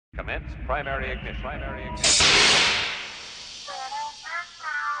Commence primary ignition.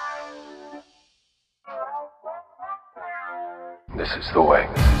 This is the way.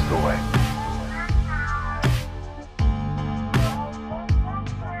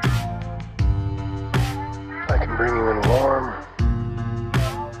 I can bring you in warm,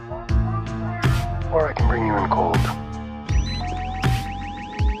 or I can bring you in cold.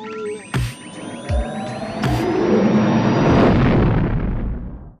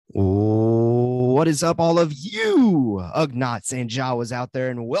 What is up, all of you Ugnaughts and Jawas out there,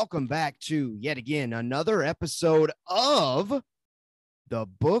 and welcome back to yet again another episode of the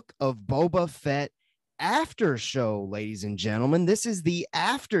Book of Boba Fett after show, ladies and gentlemen. This is the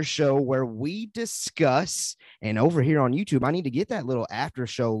after show where we discuss, and over here on YouTube, I need to get that little after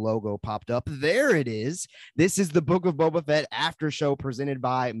show logo popped up. There it is. This is the Book of Boba Fett after show presented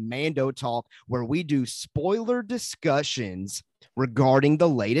by Mando Talk, where we do spoiler discussions regarding the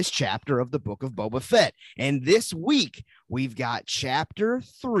latest chapter of the Book of Boba Fett. And this week, we've got chapter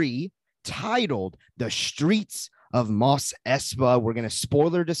 3 titled The Streets of Mos Espa. We're going to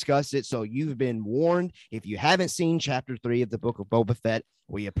spoiler discuss it, so you've been warned. If you haven't seen chapter 3 of the Book of Boba Fett,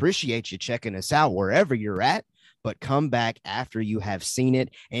 we appreciate you checking us out wherever you're at, but come back after you have seen it.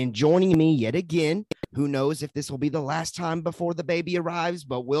 And joining me yet again, who knows if this will be the last time before the baby arrives,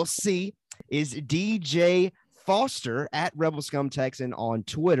 but we'll see, is DJ Foster at Rebel Scum Texan on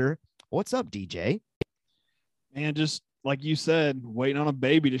Twitter. What's up, DJ? Man, just like you said, waiting on a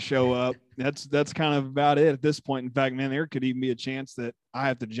baby to show up. That's kind of about it at this point. In fact, man, there could even be a chance that I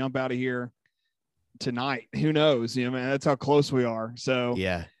have to jump out of here tonight. Who knows? You know, man, that's how close we are. So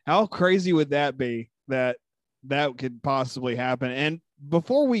yeah, how crazy would that be that could possibly happen? And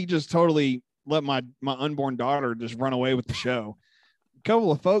before we just totally let my unborn daughter just run away with the show, a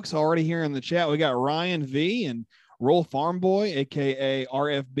couple of folks already here in the chat. We got Ryan V and Roll Farm Boy, aka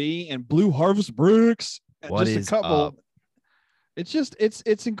RFB, and Blue Harvest Bricks. What just is a couple. up?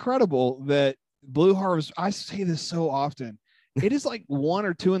 It's incredible that Blue Harvest. I say this so often. It is like 1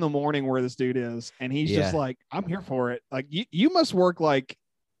 or 2 in the morning where this dude is, and he's just like, I'm here for it. Like you must work like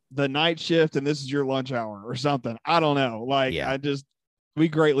the night shift, and this is your lunch hour or something. I don't know. Like we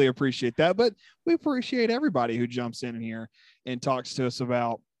greatly appreciate that, but we appreciate everybody who jumps in here and talks to us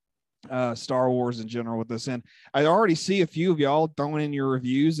about Star Wars in general with us. And I already see a few of y'all throwing in your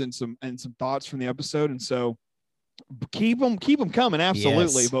reviews and some thoughts from the episode. And so keep them coming.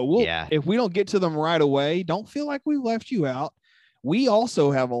 Absolutely. Yes. But if we don't get to them right away, don't feel like we left you out. We also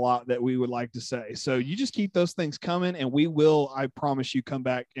have a lot that we would like to say. So you just keep those things coming, and we will, I promise you, come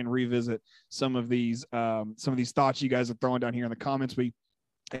back and revisit some of these thoughts you guys are throwing down here in the comments. We,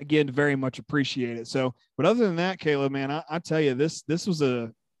 again, very much appreciate it. So, but other than that, Caleb, man, I tell you, this is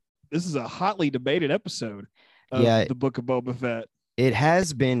a hotly debated episode of the Book of Boba Fett. It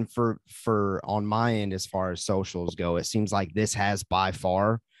has been for on my end, as far as socials go. It seems like this has by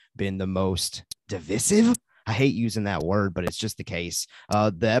far been the most divisive. I hate using that word, but it's just the case.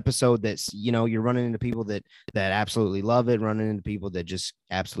 The episode that's, you're running into people that absolutely love it, running into people that just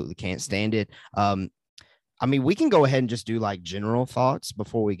absolutely can't stand it. I mean, we can go ahead and just do like general thoughts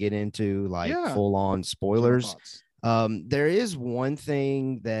before we get into full on spoilers. There is one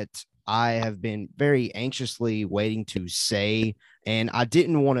thing that I have been very anxiously waiting to say, and I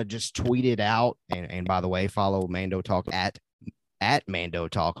didn't want to just tweet it out. And by the way, follow Mando Talk at Mando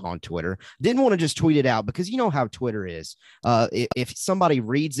Talk on Twitter. Didn't want to just tweet it out because you know how Twitter is. If somebody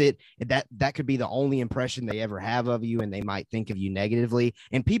reads it, that could be the only impression they ever have of you, and they might think of you negatively.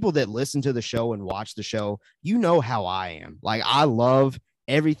 And people that listen to the show and watch the show, you know how I am. Like, I love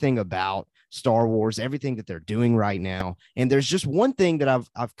everything about Star Wars, everything that they're doing right now. And there's just one thing that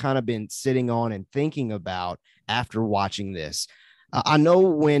I've kind of been sitting on and thinking about after watching this. I know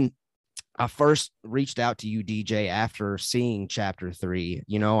when I first reached out to you, DJ, after seeing chapter 3,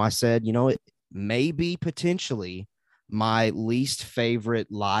 I said, it may be potentially my least favorite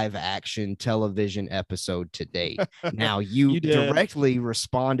live action television episode to date. Now you directly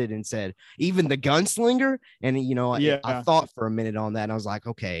responded and said, even the gunslinger. And, I thought for a minute on that, and I was like,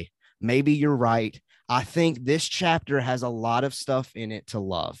 okay, maybe you're right. I think this chapter has a lot of stuff in it to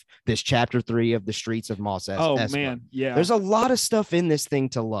love. This chapter 3 of the Streets of Mos Espa. Oh, man. Yeah. There's a lot of stuff in this thing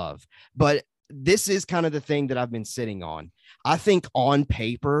to love, but this is kind of the thing that I've been sitting on. I think on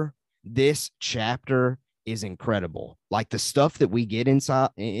paper, this chapter is incredible. Like the stuff that we get inside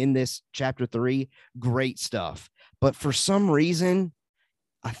in this chapter 3, great stuff. But for some reason,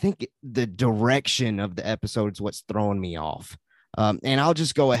 I think the direction of the episode is what's throwing me off. And I'll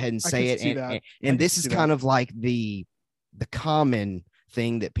just go ahead and say it. And this is kind of like the common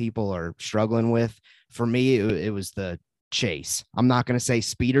thing that people are struggling with. For me, it was the chase. I'm not going to say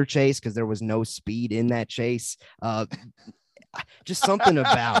speeder chase because there was no speed in that chase. Just something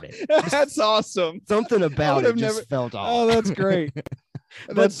about it. That's awesome. Something about it just felt off. Oh, that's great.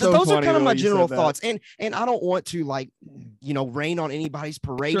 But those are kind of my general thoughts. And I don't want to rain on anybody's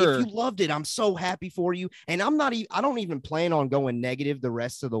parade. Sure. If you loved it, I'm so happy for you. And I don't even plan on going negative the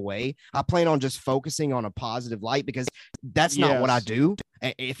rest of the way. I plan on just focusing on a positive light because that's not what I do.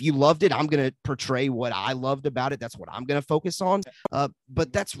 If you loved it, I'm going to portray what I loved about it. That's what I'm going to focus on.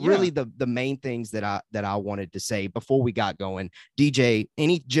 But that's really the main things that I wanted to say before we got going. DJ,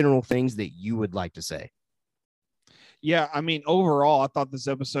 any general things that you would like to say? Yeah, I mean, overall, I thought this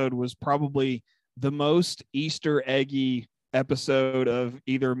episode was probably the most Easter eggy episode of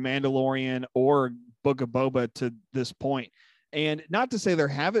either Mandalorian or Book of Boba to this point. And not to say there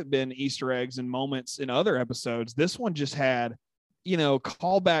haven't been Easter eggs and moments in other episodes. This one just had,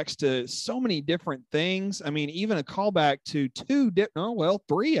 callbacks to so many different things. I mean, even a callback to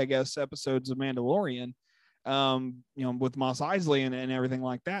three, I guess, episodes of Mandalorian, with Mos Eisley and everything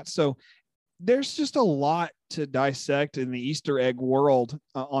like that. So there's just a lot to dissect in the Easter egg world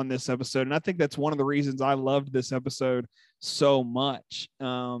on this episode. And I think that's one of the reasons I loved this episode so much.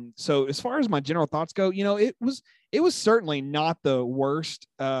 So as far as my general thoughts go, it was certainly not the worst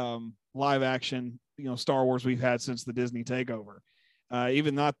live action, Star Wars we've had since the Disney takeover.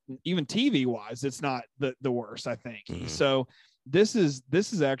 Even TV wise, it's not the worst, I think. Mm. So this is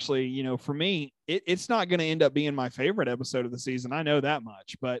actually, for me, it's not going to end up being my favorite episode of the season. I know that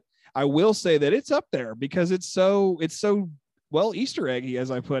much, but I will say that it's up there because it's so well Easter eggy,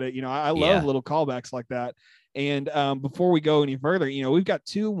 as I put it. I love little callbacks like that. And before we go any further, we've got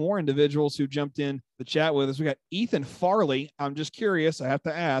two more individuals who jumped in the chat with us. We got Ethan Farley. I'm just curious. I have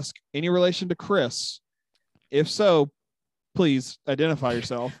to ask, any relation to Chris? If so, please identify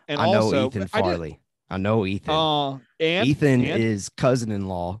yourself. And I know Ethan Farley. I know Ethan. Ethan is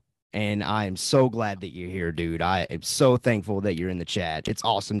cousin-in-law. And I am so glad that you're here, dude. I am so thankful that you're in the chat. It's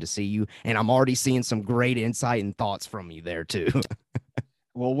awesome to see you. And I'm already seeing some great insight and thoughts from you there, too.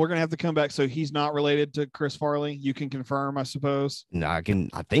 Well, we're going to have to come back. So he's not related to Chris Farley. You can confirm, I suppose. No, I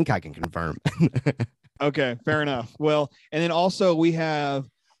think I can confirm. Okay, fair enough. Well, and then also we have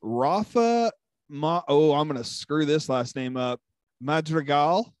Rafa. I'm going to screw this last name up.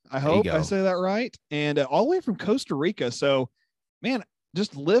 Madrigal. I hope I say that right. And all the way from Costa Rica. So, man,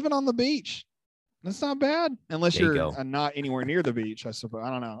 just living on the beach. That's not bad unless you're not anywhere near the beach, I suppose. I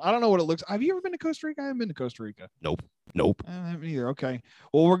don't know. I don't know what it looks. Have you ever been to Costa Rica? I haven't been to Costa Rica. Nope. I haven't either. Okay.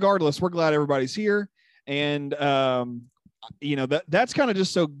 Well, regardless, we're glad everybody's here. And, that's kind of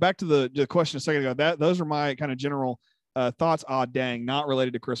just so back to the question a second ago, those are my kind of general thoughts. Dang, not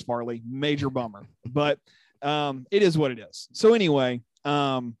related to Chris Farley. Major bummer, but it is what it is. So anyway,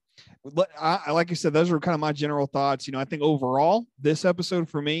 like I said, those are kind of my general thoughts. I think overall this episode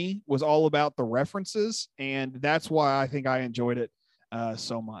for me was all about the references, and that's why I think I enjoyed it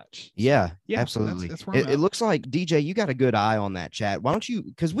so much. Yeah, absolutely. That's it looks like DJ, you got a good eye on that chat. Why don't you,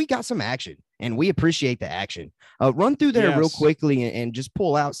 because we got some action and we appreciate the action. Run through there real quickly and just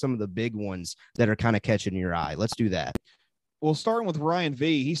pull out some of the big ones that are kind of catching your eye. Let's do that. Well, starting with Ryan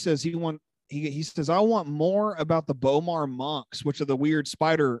V, he says he says, I want more about the Bomar monks, which are the weird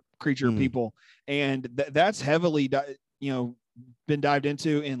spider creature people. And that's heavily, been dived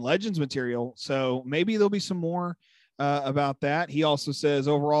into in Legends material. So maybe there'll be some more about that. He also says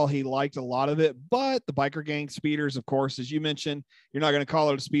overall, he liked a lot of it, but the biker gang speeders, of course, as you mentioned, you're not going to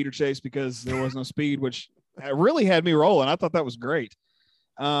call it a speeder chase because there was no speed, which really had me rolling. I thought that was great.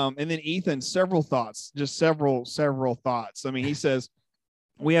 And then Ethan, several thoughts. I mean, he says,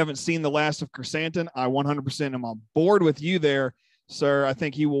 we haven't seen the last of Chrysanthemum. I 100% am on board with you there, sir. I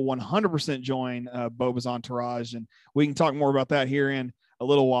think he will 100% join Boba's entourage, and we can talk more about that here in a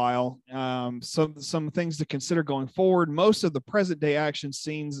little while. Some things to consider going forward. Most of the present day action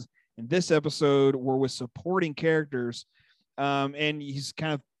scenes in this episode were with supporting characters, and he's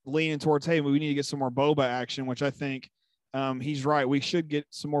kind of leaning towards, hey, we need to get some more Boba action, which I think he's right. We should get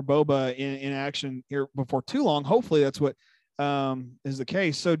some more Boba in action here before too long. Hopefully that's what is the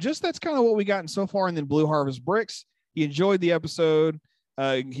case. So just that's kind of what we gotten so far. And then Blue Harvest Bricks, he enjoyed the episode.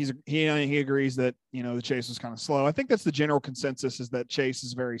 He agrees that the chase was kind of slow. I think that's the general consensus, is that chase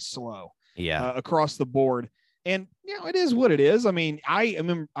is very slow across the board. And it is what it is. I mean, I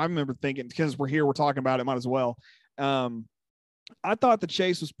remember thinking, because we're here, we're talking about it, might as well. I thought the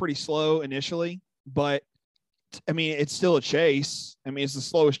chase was pretty slow initially, but I mean, it's still a chase. I mean, it's the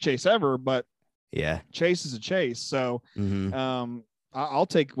slowest chase ever, but chase is a chase. So I'll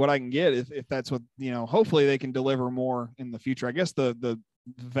take what I can get if that's what, hopefully they can deliver more in the future. I guess the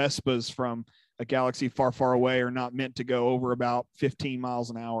Vespas from a galaxy far, far away are not meant to go over about 15 miles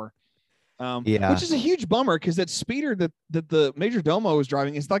an hour. Which is a huge bummer because that speeder that the Major Domo was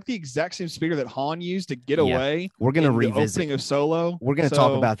driving is like the exact same speeder that Han used to get away. We're going to revisit the opening of Solo. We're going to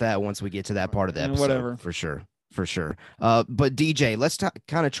talk about that once we get to that part of the episode. Whatever. For sure. But DJ, let's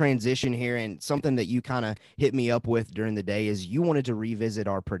kind of transition here, and something that you kind of hit me up with during the day is you wanted to revisit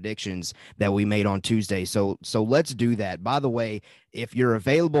our predictions that we made on Tuesday. So let's do that. By the way, if you're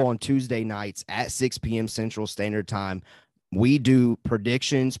available on Tuesday nights at 6 p.m. Central Standard Time, we do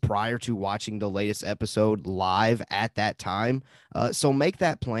predictions prior to watching the latest episode live at that time. So make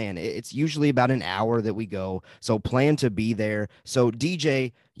that plan. It's usually about an hour that we go. So plan to be there. So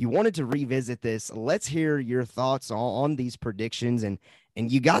DJ, you wanted to revisit this. Let's hear your thoughts on these predictions. And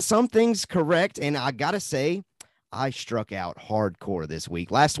you got some things correct. And I got to say, I struck out hardcore this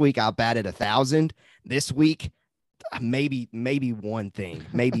week. Last week, I batted 1,000. This week, maybe one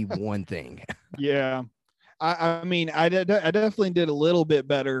thing. Yeah. I mean, I definitely did a little bit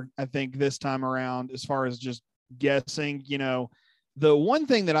better, I think, this time around as far as just guessing. You know, the one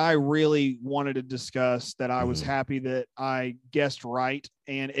thing that I really wanted to discuss that I was happy that I guessed right,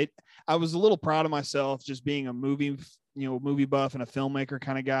 and I was a little proud of myself just being a movie buff and a filmmaker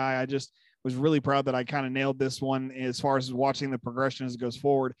kind of guy. I just was really proud that I kind of nailed this one as far as watching the progression as it goes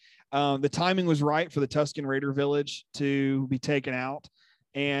forward. The timing was right for the Tusken Raider village to be taken out,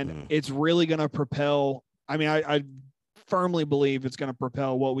 and it's really going to propel. I mean, I firmly believe it's going to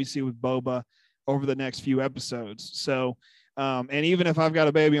propel what we see with Boba over the next few episodes. So, and even if I've got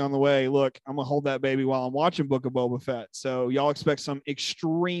a baby on the way, look, I'm going to hold that baby while I'm watching Book of Boba Fett. So y'all expect some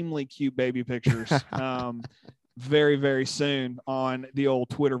extremely cute baby pictures very, very soon on the old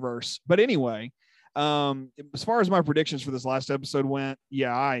Twitterverse. But anyway, as far as my predictions for this last episode went,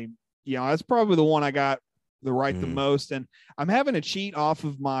 that's probably the one I got the most, and I'm having to cheat off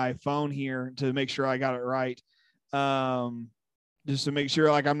of my phone here to make sure I got it right, just to make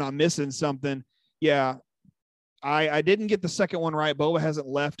sure like I'm not missing something. I didn't get the second one right. Boba hasn't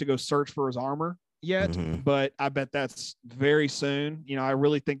left to go search for his armor yet, but I bet that's very soon. You know, I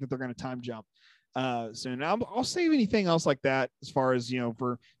really think that they're going to time jump soon. I'll save anything else like that as far as,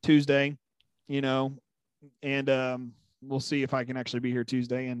 for Tuesday, and we'll see if I can actually be here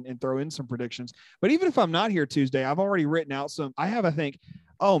Tuesday and throw in some predictions. But even if I'm not here Tuesday, I've already written out I have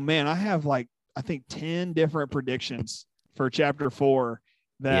 10 different predictions for chapter 4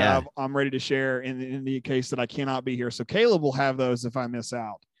 that I'm ready to share in the case that I cannot be here. So Caleb will have those if I miss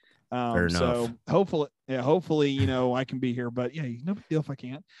out. So hopefully, I can be here, but no big deal if I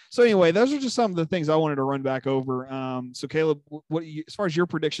can't. So anyway, those are just some of the things I wanted to run back over. So Caleb, as far as your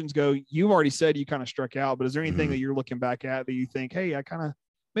predictions go, you've already said you kind of struck out, but is there anything that you're looking back at that you think, hey,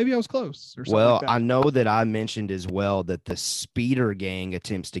 maybe I was close or something? Well, like that? I know that I mentioned as well that the Speeder gang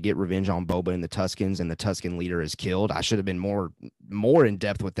attempts to get revenge on Boba and the Tuskens, and the Tusken leader is killed. I should have been more in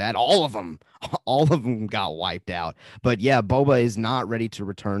depth with that. All of them got wiped out. But yeah, Boba is not ready to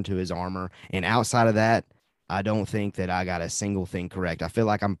return to his armor. And outside of that, I don't think that I got a single thing correct. I feel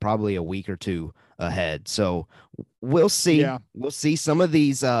like I'm probably a week or two ahead. So we'll see. Yeah. We'll see. Some of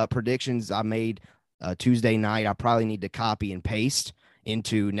these predictions I made Tuesday night, I probably need to copy and paste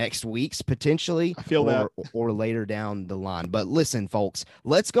into next week's potentially. I feel that. Or later down the line. But listen, folks,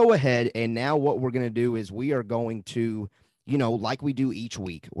 let's go ahead. And now what we're going to do is we are going to, like we do each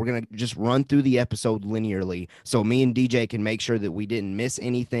week, we're going to just run through the episode linearly. So me and DJ can make sure that we didn't miss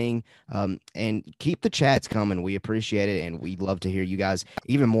anything, and keep the chats coming. We appreciate it. And we'd love to hear you guys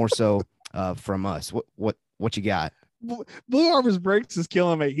even more so from us. What you got? Blue Harvest Breaks is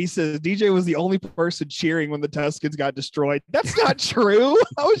killing me. He says DJ was the only person cheering when the Tuskens got destroyed. That's not true.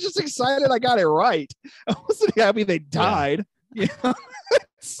 I was just excited I got it right. I wasn't happy they died. Yeah.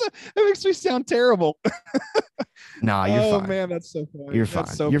 That makes me sound terrible. Nah, you're fine. Oh man, that's so funny. You're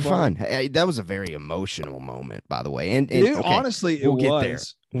fine. You're fine. Hey, that was a very emotional moment, by the way. And dude, okay, honestly, we'll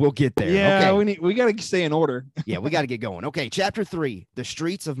get there. Yeah, okay. we got to stay in order. Yeah, we got to get going. Okay, chapter 3, The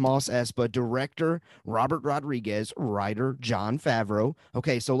Streets of Mos Espa, director Robert Rodriguez, writer Jon Favreau.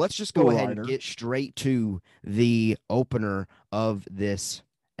 Okay, so let's just go ahead and get straight to the opener of this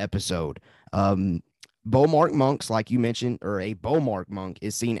episode. Beaumark monks, like you mentioned, or a Beaumark monk,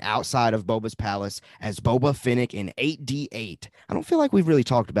 is seen outside of Boba's palace as Boba Fennec in 8D8. I don't feel like we've really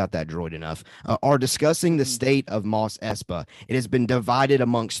talked about that droid enough. Are discussing the state of Mos Espa. It has been divided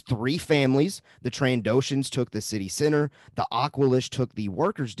amongst 3 families. The Trandoshans took the city center, the Aqualish took the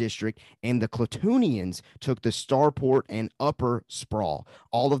workers district, and the Clatoonians took the starport and upper sprawl.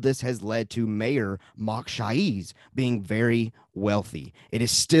 All of this has led to Mayor Mok Shaiz being very wealthy. It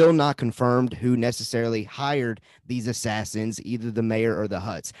is still not confirmed who necessarily hired these assassins, either the mayor or the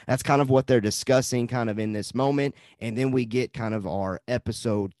Hutts. That's kind of what they're discussing kind of in this moment. And then we get kind of our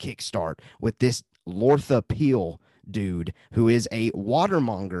episode kickstart with this Lortha Peel dude who is a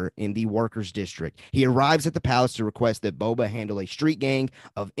watermonger in the workers district. He arrives at the palace to request that Boba handle a street gang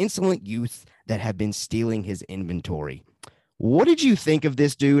of insolent youths that have been stealing his inventory. What did you think of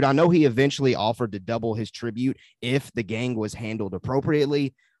this dude? I know he eventually offered to double his tribute if the gang was handled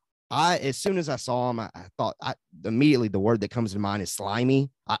appropriately. As soon as I saw him, I thought immediately the word that comes to mind is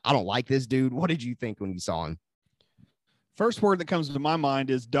slimy. I don't like this dude. What did you think when you saw him? First word that comes to my mind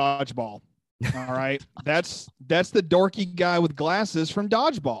is dodgeball. All right. That's the dorky guy with glasses from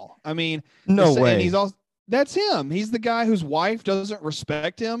Dodgeball. I mean, no way. And he's also, that's him. He's the guy whose wife doesn't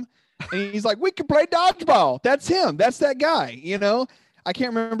respect him. And he's like, we can play dodgeball. That's him. That's that guy. You know, I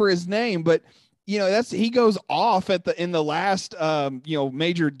can't remember his name, but you know, he goes off in the last,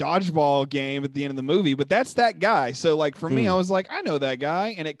 major dodgeball game at the end of the movie, but that's that guy. So like for me, I was like, I know that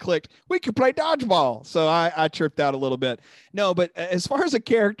guy, and it clicked. We could play dodgeball. So I tripped out a little bit. No, but as far as a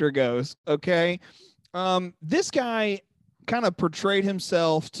character goes, okay. This guy kind of portrayed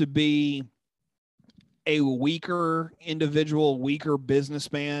himself to be a weaker individual, weaker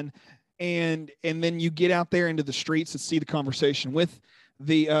businessman. And then you get out there into the streets and see the conversation with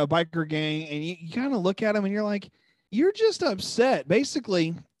the biker gang, and you kind of look at him and you're like, you're just upset.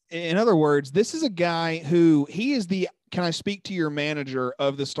 Basically, in other words, this is a guy who he is the, can I speak to your manager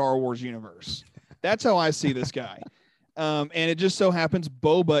of the Star Wars universe? That's how I see this guy. And it just so happens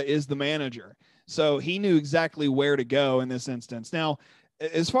Boba is the manager. So he knew exactly where to go in this instance. Now,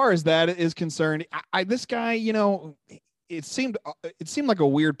 as far as that is concerned, this guy, you know, it seemed like a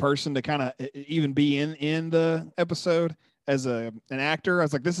weird person to kind of even be in the episode as an actor. I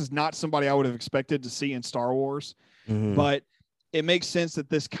was like, this is not somebody I would have expected to see in Star Wars, but it makes sense that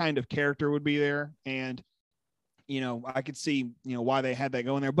this kind of character would be there. And, you know, I could see, you know, why they had that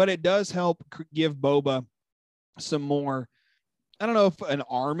going there, but it does help give Boba some more, I don't know if an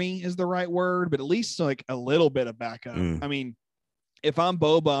army is the right word, but at least like a little bit of backup. I mean, if I'm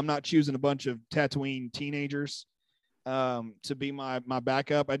Boba, I'm not choosing a bunch of Tatooine teenagers to be my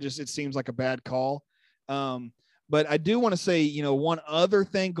backup. It seems like a bad call. But I do want to say, you know, one other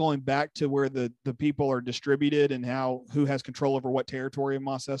thing going back to where the people are distributed and who has control over what territory of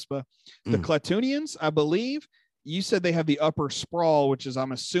Mos Espa. The Klatooinians, I believe, you said they have the upper sprawl, which is,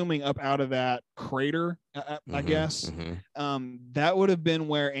 I'm assuming, up out of that crater, I guess. That would have been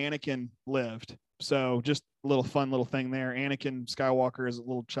where Anakin lived. So just a little fun little thing there. Anakin Skywalker as a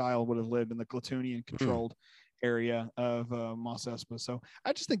little child would have lived in the Klatoonian controlled area of Mos Espa. So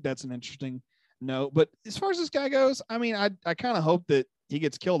I just think that's an interesting note. But as far as this guy goes, I mean, I kind of hope that he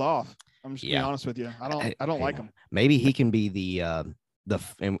gets killed off. I'm just being honest with you. I don't like him. Maybe he can be the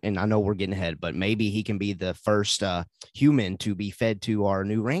and I know we're getting ahead, but maybe he can be the first human to be fed to our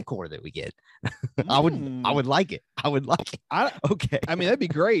new Rancor that we get. I would like it. Okay. I mean, that'd be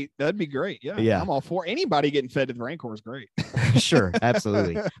great. Yeah. I'm all for anybody getting fed to the Rancor is great. Sure.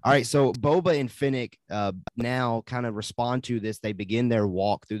 Absolutely. All right. So Boba and Finnick now kind of respond to this. They begin their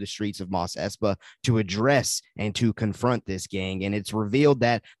walk through the streets of Mos Espa to address and to confront this gang. And it's revealed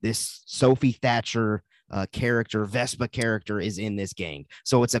that this Sophie Thatcher Vespa character is in this gang.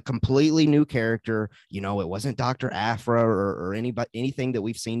 So it's a completely new character. You know, it wasn't Dr. Aphra or anything that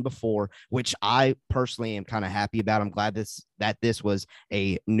we've seen before, which I personally am kind of happy about. I'm glad that this was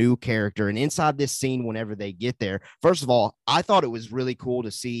a new character. And inside this scene, whenever they get there, first of all, I thought it was really cool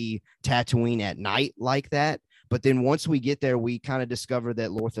to see Tatooine at night like that. But then once we get there, we kind of discover that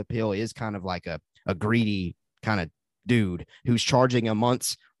Lortha Peel is kind of like a greedy kind of dude who's charging a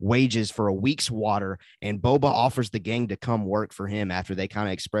month's wages for a week's water, and Boba offers the gang to come work for him after they kind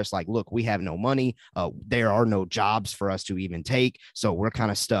of express like, look, we have no money, there are no jobs for us to even take, so we're kind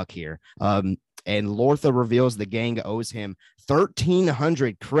of stuck here. And Lortha reveals the gang owes him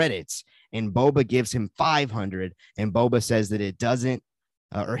 1,300 credits, and Boba gives him 500, and Boba says that it doesn't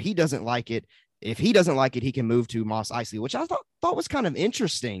or he doesn't like it. If he doesn't like it, he can move to Mos Eisley, which I thought was kind of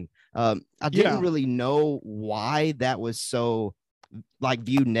interesting. I didn't really know why that was so like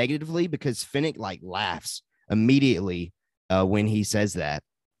viewed negatively, because Finnick like laughs immediately when he says that.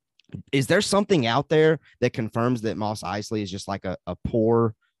 Is there something out there that confirms that Mos Eisley is just like a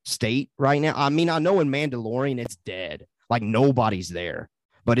poor state right now? I mean, I know in Mandalorian it's dead, like nobody's there.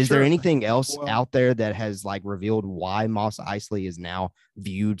 But is there anything else out there that has like revealed why Mos Eisley is now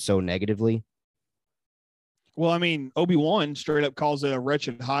viewed so negatively? Well, I mean, Obi-Wan straight up calls it a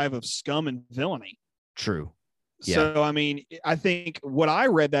wretched hive of scum and villainy. True. Yeah. So, I mean, I think what I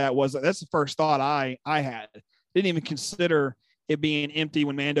read that's the first thought I had. didn't even consider it being empty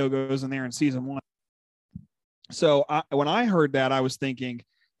when Mando goes in there in season 1. So when I heard that, I was thinking,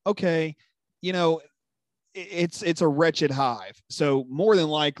 okay, you know, it's a wretched hive. So more than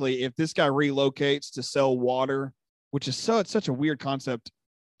likely, if this guy relocates to sell water, which is it's such a weird concept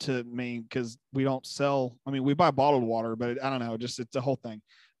to me, because we don't sell, I mean, we buy bottled water, but I don't know, just it's a whole thing.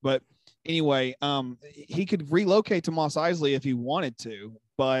 But anyway, he could relocate to Mos Eisley if he wanted to,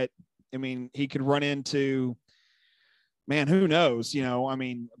 but I mean, he could run into, man, who knows, you know, I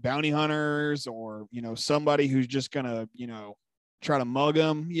mean, bounty hunters, or, you know, somebody who's just gonna, you know, try to mug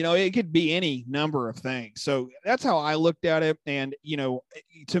him. You know, it could be any number of things. So that's how I looked at it. And, you know,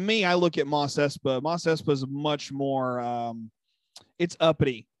 to me, I look at Mos Espa. Mos Espa is much more, it's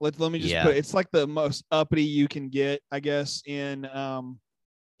uppity. Let me just put it, it's like the most uppity you can get, I guess, in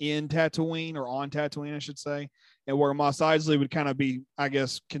Tatooine, or on Tatooine, I should say. And where Mos Eisley would kind of be, I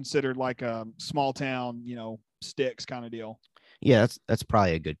guess, considered like a small town, you know, sticks kind of deal. Yeah, that's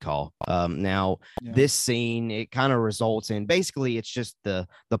probably a good call. Now this scene, it kind of results in, basically it's just the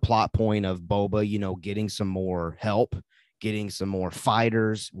plot point of Boba, you know, getting some more help, getting some more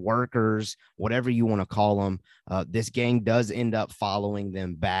fighters, workers, whatever you want to call them. This gang does end up following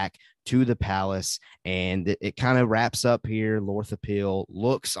them back to the palace, and it kind of wraps up here. Lorthapil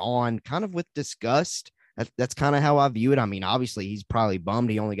looks on kind of with disgust. That's kind of how I view it. I mean, obviously, he's probably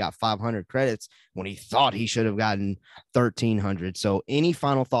bummed he only got 500 credits when he thought he should have gotten 1,300. So any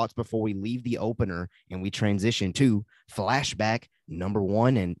final thoughts before we leave the opener and we transition to flashback number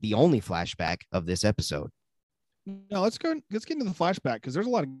 1 and the only flashback of this episode? No, let's get into the flashback, because there's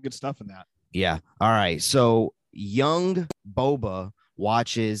a lot of good stuff in that. Yeah. All right. So young Boba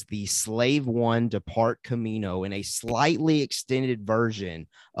watches the Slave One depart Camino in a slightly extended version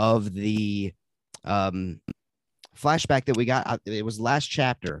of the flashback that we got. It was last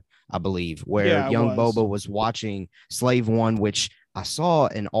chapter, I believe, where young Boba was watching Slave One, which I saw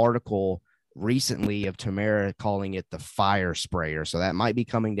an article recently of Tamara calling it the fire sprayer. So that might be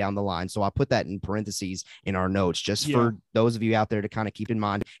coming down the line. So I put that in parentheses in our notes, just for those of you out there to kind of keep in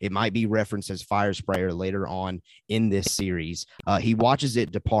mind. It might be referenced as fire sprayer later on in this series. He watches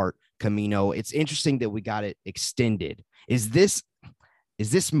it depart Camino. It's interesting that we got it extended. Is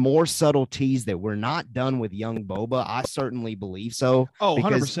this more subtleties that we're not done with young Boba? I certainly believe so. Oh,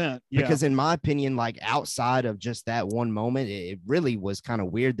 100%. Yeah. Because in my opinion, like outside of just that one moment, it really was kind of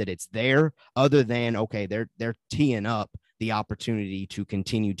weird that it's there, other than, okay, they're teeing up the opportunity to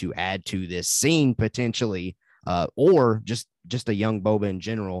continue to add to this scene potentially, or just a young Boba in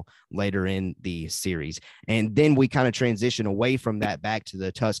general later in the series. And then we kind of transition away from that back to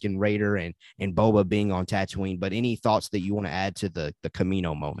the Tusken Raider and Boba being on Tatooine. But any thoughts that you want to add to the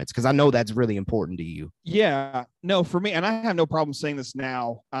Camino moments? Because I know that's really important to you. Yeah, no, for me, and I have no problem saying this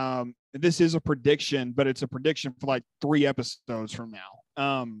now. This is a prediction, but it's a prediction for like 3 episodes from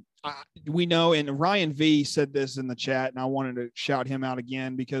now. We know, and Ryan V said this in the chat, and I wanted to shout him out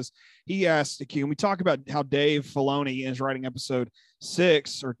again, because he asked, can we talk about how Dave Filoni is writing episode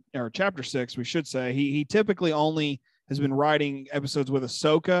 6 or chapter 6, we should say. He typically only has been writing episodes with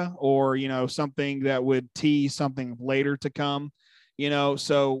Ahsoka, or, you know, something that would tease something later to come, you know.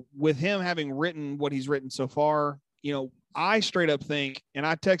 So with him having written what he's written so far, you know, I straight up think, and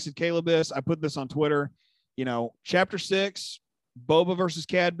I texted Caleb this, I put this on Twitter, you know, chapter 6, Boba versus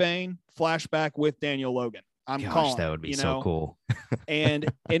Cad Bane flashback with Daniel Logan. I'm calling. That would be so cool. and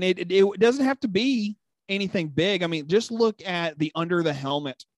it doesn't have to be anything big. I mean, just look at the Under the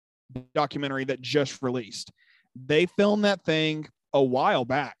Helmet documentary that just released. They filmed that thing a while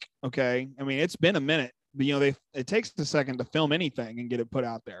back. Okay. I mean, it's been a minute, but, you know, it takes a second to film anything and get it put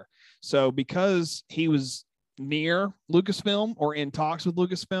out there. So because he was near Lucasfilm or in talks with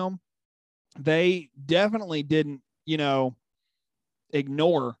Lucasfilm, they definitely didn't, you know,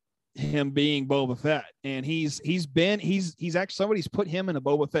 ignore him being Boba Fett. And he's actually, somebody's put him in a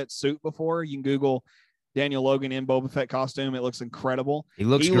Boba Fett suit before. You can Google Daniel Logan in Boba Fett costume. It looks incredible. He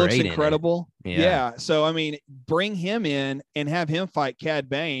looks incredible. Yeah. So, I mean, bring him in and have him fight Cad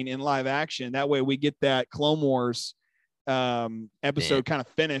Bane in live action. That way we get that Clone Wars episode kind of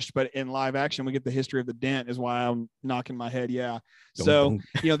finished, but in live action, we get the history of the Dent, is why I'm knocking my head. Yeah. So,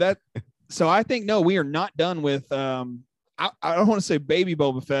 you know, so I think, no, we are not done with, I don't want to say baby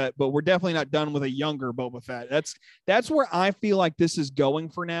Boba Fett, but we're definitely not done with a younger Boba Fett. That's where I feel like this is going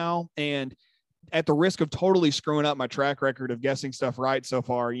for now. And at the risk of totally screwing up my track record of guessing stuff right so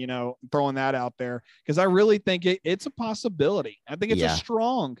far, you know, throwing that out there, because I really think it's a possibility. I think it's a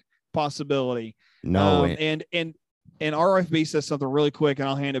strong possibility. No. And RFB says something really quick, and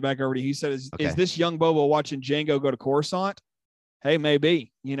I'll hand it back over to you. He said, is this young Boba watching Django go to Coruscant? Hey,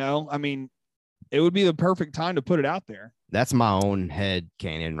 maybe, you know, I mean, it would be the perfect time to put it out there. That's my own head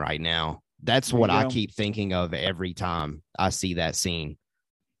canon right now. That's what I keep thinking of every time I see that scene.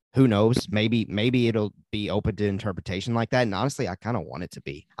 Who knows? Maybe it'll be open to interpretation like that. And honestly, I kind of want it to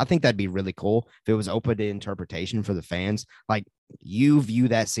be. I think that'd be really cool if it was open to interpretation for the fans. Like, you view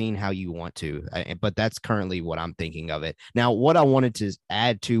that scene how you want to, but that's currently what I'm thinking of it. Now, what I wanted to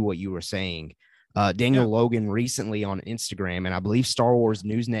add to what you were saying, Daniel Logan recently on Instagram, and I believe Star Wars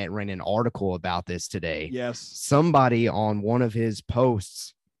Newsnet ran an article about this today. Yes. Somebody on one of his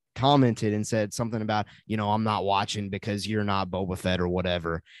posts commented and said something about, I'm not watching because you're not Boba Fett or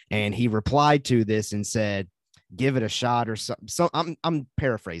whatever. And he replied to this and said, give it a shot or something. So I'm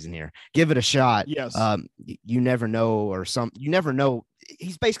paraphrasing here. Give it a shot. Yes. You never know, you never know.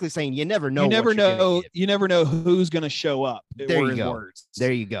 He's basically saying you never know. You never know who's going to show up. There you go. Words.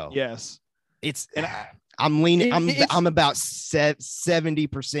 There you go. Yes. I'm leaning. I'm about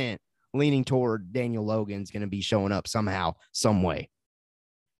 70% leaning toward Daniel Logan's going to be showing up somehow, some way.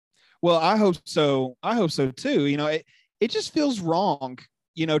 Well, I hope so. I hope so too. It just feels wrong,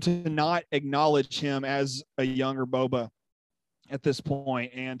 to not acknowledge him as a younger Boba at this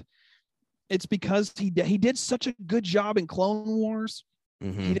point. And it's because he did such a good job in Clone Wars.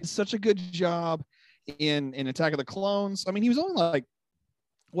 Mm-hmm. He did such a good job in Attack of the Clones. I mean, he was only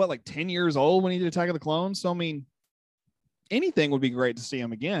like 10 years old when he did Attack of the Clones. So, I mean, anything would be great to see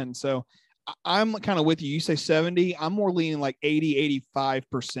him again. So I'm kind of with you. You say 70. I'm more leaning like 80,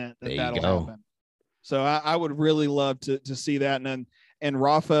 85% that'll happen. So I would really love to see that. And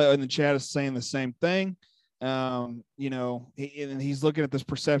Rafa in the chat is saying the same thing. And he's looking at this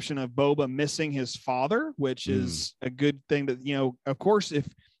perception of Boba missing his father, which is a good thing that, of course, if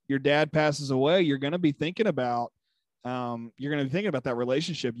your dad passes away, you're going to be thinking about that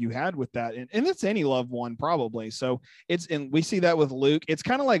relationship you had with that. And it's any loved one probably. So and we see that with Luke. It's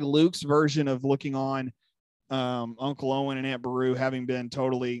kind of like Luke's version of looking on Uncle Owen and Aunt Beru having been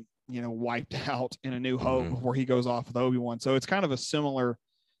totally, wiped out in A New Hope before he goes off with Obi-Wan. So it's kind of a similar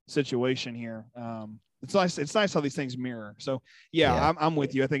situation here. It's nice. It's nice how these things mirror. So yeah. I'm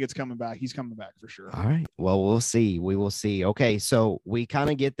with you. I think it's coming back. He's coming back for sure. All right. Well, we'll see. We will see. Okay. So we kind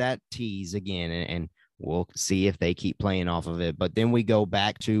of get that tease again, and we'll see if they keep playing off of it. But then we go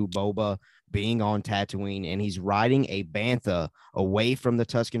back to Boba being on Tatooine, and he's riding a bantha away from the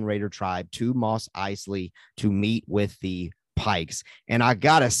Tusken Raider tribe to Mos Eisley to meet with the Pikes. And I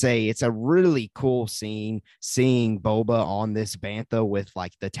gotta say, it's a really cool scene seeing Boba on this bantha with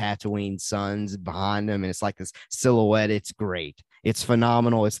like the Tatooine suns behind him, and it's like this silhouette. It's great. It's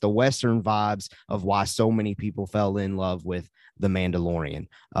phenomenal. It's the Western vibes of why so many people fell in love with the Mandalorian.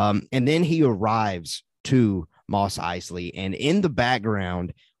 And then he arrives to Mos Eisley, and in the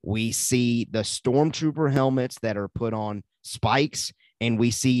background we see the stormtrooper helmets that are put on spikes, and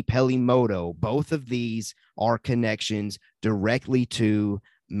we see Pelimoto. Both of these are connections directly to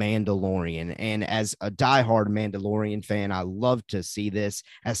Mandalorian. And as a diehard Mandalorian fan, I love to see this.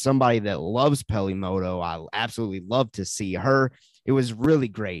 As somebody that loves Pelimoto, I absolutely love to see her. It was really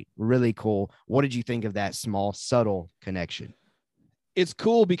great, really cool. What did you think of that small, subtle connection? It's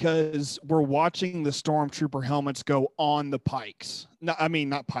cool because we're watching the stormtrooper helmets go on the pikes. No, I mean,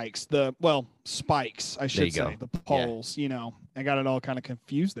 not pikes, spikes, I should say, the poles, I got it all kind of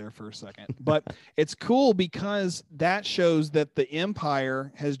confused there for a second, but it's cool because that shows that the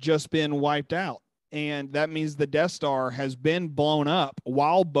Empire has just been wiped out. And that means the Death Star has been blown up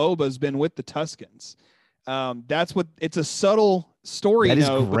while Boba's been with the Tuskens. It's a subtle story. That is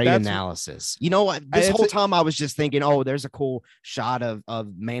great analysis. You know what? This whole time I was just thinking, there's a cool shot of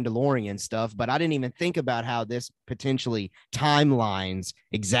Mandalorian stuff, but I didn't even think about how this potentially timelines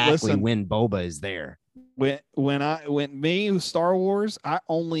exactly when Boba is there. When Star Wars, I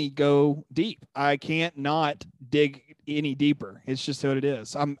only go deep. I can't not dig any deeper. It's just what it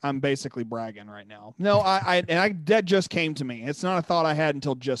is. I'm basically bragging right now. No, that just came to me. It's not a thought I had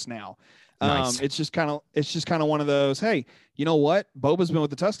until just now. Nice. It's just kind of one of those, hey, you know what? Boba's been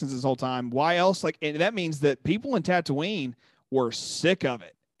with the Tuskens this whole time. Why else? And that means that people in Tatooine were sick of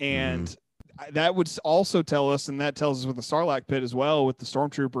it. And that would also tell us, and that tells us with the Sarlacc pit as well, with the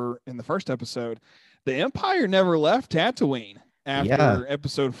Stormtrooper in the first episode, the Empire never left Tatooine after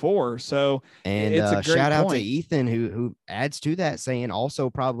episode 4. So, and it's a great shout out point. to Ethan who adds to that, saying also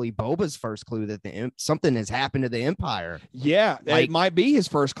probably Boba's first clue that something has happened to the Empire. Yeah, it might be his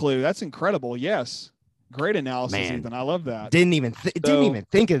first clue. That's incredible. Yes, great analysis, Ethan. I love that. Didn't even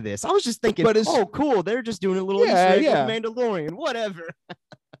think of this. I was just thinking, cool. They're just doing a little Easter egg with Mandalorian, whatever.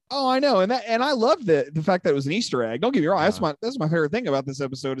 Oh, I know, and I love the fact that it was an Easter egg. Don't get me wrong. That's my favorite thing about this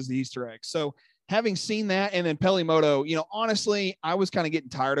episode is the Easter egg. So having seen that, and then Pelimoto, honestly, I was kind of getting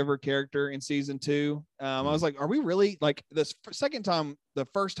tired of her character in season 2. I was like, are we really, like, this the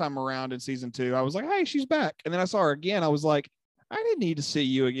first time around in season 2, I was like, hey, she's back. And then I saw her again. I was like, I didn't need to see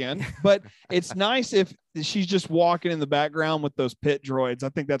you again. But it's nice if she's just walking in the background with those pit droids. I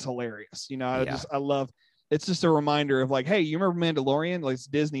think that's hilarious. I love, it's just a reminder of like, hey, you remember Mandalorian? Like, it's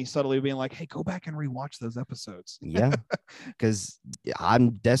Disney subtly being like, hey, go back and rewatch those episodes. Yeah, because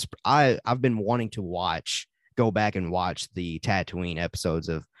I'm desperate. I've been wanting to go back and watch the Tatooine episodes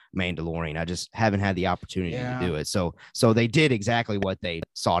of Mandalorian. I just haven't had the opportunity to do it. So they did exactly what they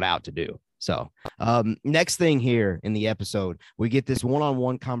sought out to do. So next thing here in the episode, we get this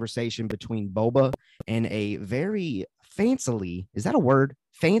one-on-one conversation between Boba and a very fancily, is that a word?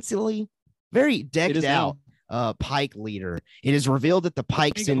 Fancily? Very decked out Pike leader. It is revealed that the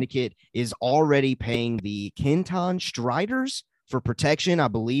Pike Syndicate is already paying the Kenton Striders for protection. I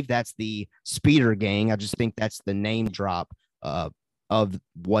believe that's the speeder gang. I just think that's the name drop of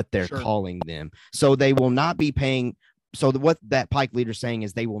what they're calling them. So they will not be paying. So what that Pike leader is saying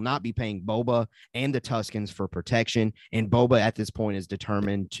is they will not be paying Boba and the Tuskens for protection. And Boba at this point is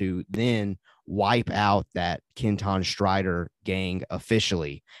determined to then wipe out that Kenton Strider gang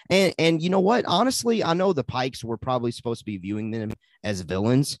officially. And you know what? Honestly, I know the Pikes were probably supposed to be viewing them as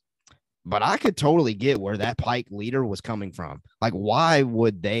villains, but I could totally get where that Pike leader was coming from. Like, why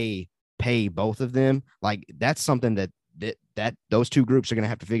would they pay both of them? Like, that's something that those two groups are going to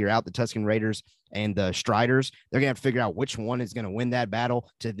have to figure out, the Tusken Raiders and the Striders. They're going to have to figure out which one is going to win that battle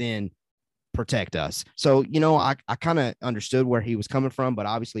to then protect us. So, I kind of understood where he was coming from, but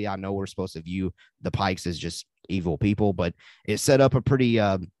obviously I know we're supposed to view the Pikes as just evil people, but it set up a pretty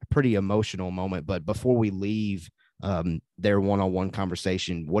emotional moment. But before we leave their one-on-one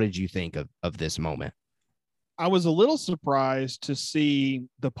conversation, what did you think of this moment? I was a little surprised to see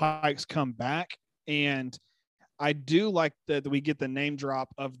the Pikes come back, and I do like that we get the name drop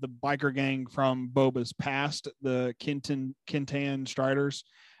of the biker gang from Boba's past, the Kenton Striders,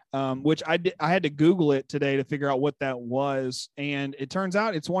 which I had to Google it today to figure out what that was. And it turns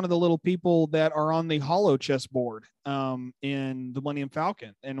out it's one of the little people that are on the holo chessboard in the Millennium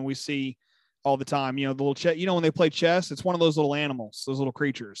Falcon. And we see all the time, the little chess, when they play chess, it's one of those little animals, those little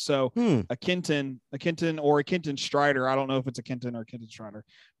creatures. So a Kenton or a Kenton Strider. I don't know if it's a Kenton or a Kenton Strider,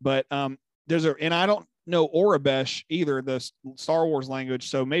 but and I don't know Orabesh either, the Star Wars language.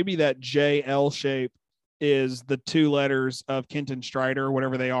 So maybe that JL shape is the 2 letters of Kenton Strider,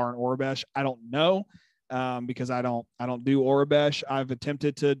 whatever they are in Orabesh. I don't know because I don't do Orabesh. I've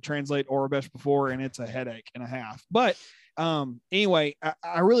attempted to translate Orabesh before, and it's a headache and a half. But anyway,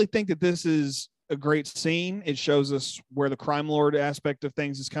 I really think that this is a great scene. It shows us where the crime lord aspect of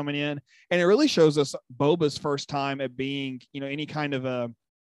things is coming in, and it really shows us Boba's first time at being, any kind of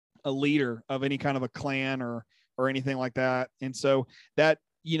a leader of any kind of a clan or anything like that. And so that,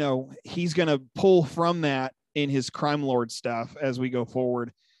 he's going to pull from that in his crime lord stuff as we go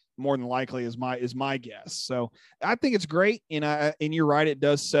forward, more than likely is my guess. So I think it's great. And you're right. It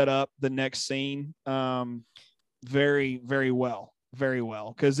does set up the next scene very, very well. Very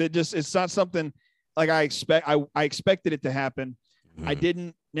well. Cause it's not something like I expected it to happen. Mm-hmm. I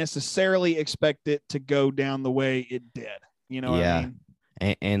didn't necessarily expect it to go down the way it did. What I mean?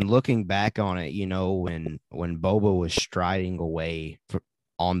 And looking back on it, when Boba was striding away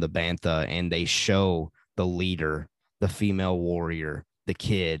on the Bantha and they show the leader, the female warrior, the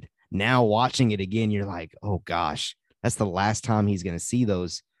kid, now watching it again, you're like, oh gosh, that's the last time he's going to see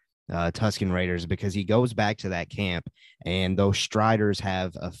those Tusken Raiders, because he goes back to that camp and those Striders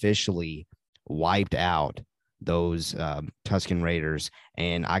have officially wiped out those Tusken Raiders.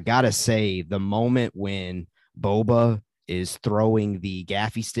 And I got to say, the moment when Boba is throwing the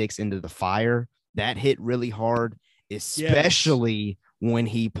gaffy sticks into the fire, that hit really hard, especially when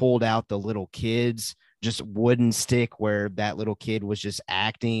he pulled out the little kid's just wooden stick where that little kid was just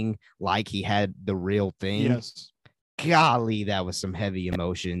acting like he had the real thing. Yes. Golly, that was some heavy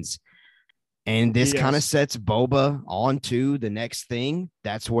emotions. And this kind of sets Boba on to the next thing.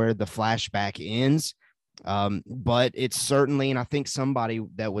 That's where the flashback ends. But it's certainly, and I think somebody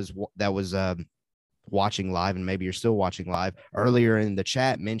that was watching live, and maybe you're still watching live, earlier in the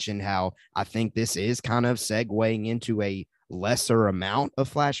chat mentioned how I think this is kind of segueing into a lesser amount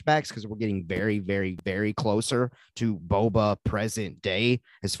of flashbacks, because we're getting very, very, very closer to Boba present day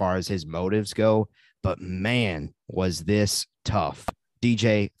as far as his motives go. But man, was this tough.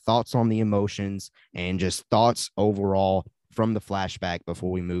 DJ, thoughts on the emotions and just thoughts overall from the flashback before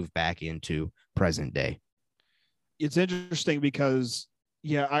we move back into present day. It's interesting because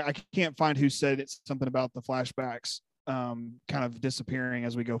I can't find who said it's something about the flashbacks. kind of disappearing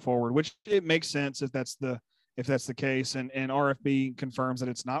as we go forward, which it makes sense if that's the case. And RFB confirms that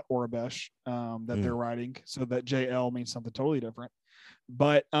it's not Orabesh that they're writing, so that JL means something totally different.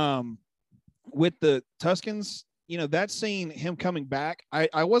 But with the Tuskens, that scene, him coming back,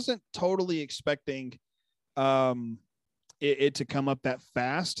 I wasn't totally expecting it to come up that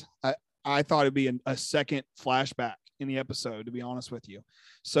fast. I thought it'd be a second flashback in the episode, to be honest with you.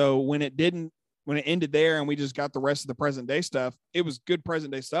 So when it ended there and we just got the rest of the present day stuff, it was good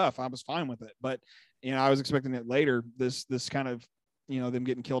present day stuff. I was fine with it, but I was expecting it later, this kind of, them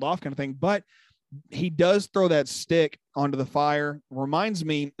getting killed off kind of thing. But he does throw that stick onto the fire. Reminds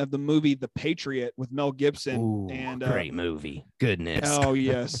me of the movie The Patriot with Mel Gibson. Ooh, and great movie. Goodness. Oh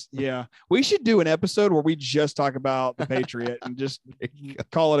yes. Yeah. We should do an episode where we just talk about The Patriot and just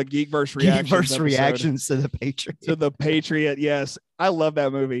call it a Geekverse Reactions. Geekverse Reactions to The Patriot. To The Patriot. Yes. I love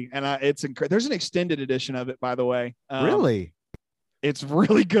that movie. And it's incredible. There's an extended edition of it, by the way. Really? It's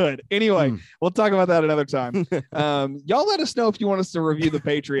really good. Anyway, we'll talk about that another time. Y'all let us know if you want us to review The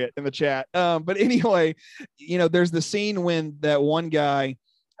Patriot in the chat. But anyway, there's the scene when that one guy,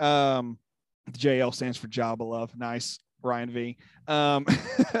 JL stands for Jabba Love. Nice, Ryan V.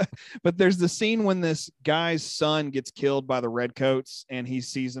 But there's the scene when this guy's son gets killed by the Redcoats, and he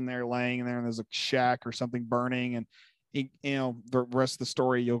sees him there laying there, and there's a shack or something burning, and he, the rest of the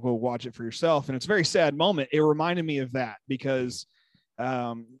story, you'll go watch it for yourself. And it's a very sad moment. It reminded me of that because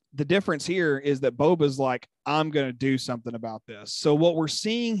the difference here is that Boba's like, I'm going to do something about this. So what we're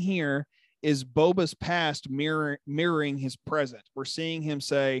seeing here is Boba's past mirroring his present. We're seeing him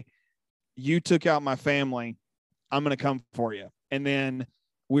say, you took out my family, I'm going to come for you. And then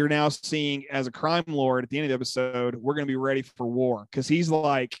we're now seeing, as a crime lord at the end of the episode, we're going to be ready for war. Cause he's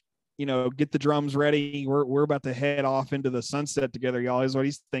like, get the drums ready. We're about to head off into the sunset together, y'all, is what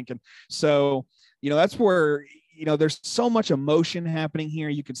he's thinking. So, that's where, there's so much emotion happening here.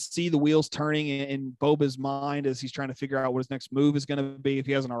 You can see the wheels turning in Boba's mind as he's trying to figure out what his next move is going to be if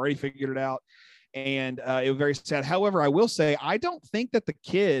he hasn't already figured it out. And it was very sad. However, I will say, I don't think that the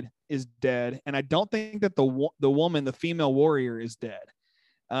kid is dead. And I don't think that the woman, the female warrior, is dead.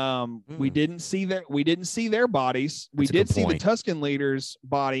 We didn't see their bodies. We did see the Tusken leader's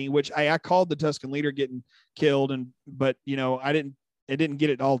body, which I called the Tusken leader getting killed. But it didn't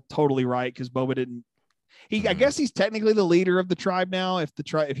get it all totally right because Boba didn't. I guess he's technically the leader of the tribe now, if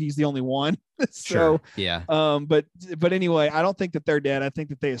he's the only one. So, sure. Yeah. But anyway, I don't think that they're dead. I think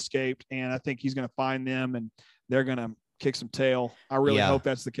that they escaped, and I think he's going to find them and they're going to kick some tail. I really hope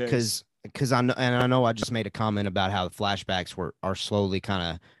that's the case. Because I know I just made a comment about how the flashbacks are slowly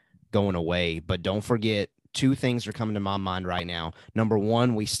kind of going away, but don't forget, two things are coming to my mind right now. Number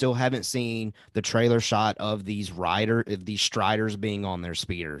one, we still haven't seen the trailer shot of these striders being on their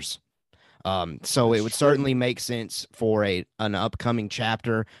speeders. So it would certainly make sense for an upcoming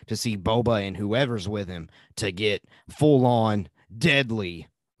chapter to see Boba and whoever's with him to get full on deadly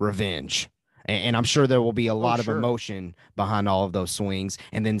revenge. And I'm sure there will be a lot of emotion behind all of those swings.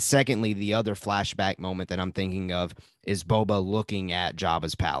 And then secondly, the other flashback moment that I'm thinking of is Boba looking at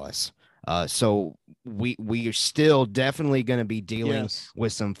Jabba's palace. So we are still definitely going to be dealing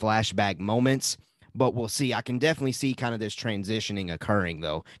with some flashback moments. But we'll see. I can definitely see kind of this transitioning occurring,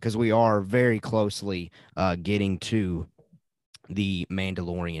 though, because we are very closely getting to the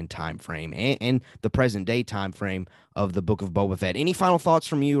Mandalorian time frame and the present day time frame of the Book of Boba Fett. Any final thoughts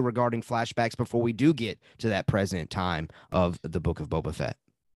from you regarding flashbacks before we do get to that present time of the Book of Boba Fett?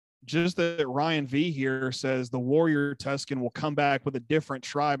 Just that Ryan V here says the warrior Tusken will come back with a different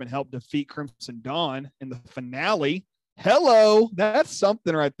tribe and help defeat Crimson Dawn in the finale. Hello, that's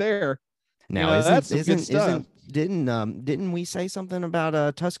something right there. Now, didn't we say something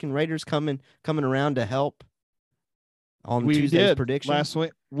about Tusken Raiders coming around to help on Tuesday's prediction? Last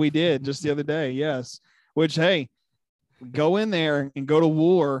week we did, just the other day, yes. Which, hey, go in there and go to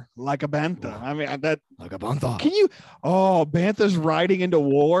war like a bantha. I mean, like a bantha. Can you? Oh, Bantha's riding into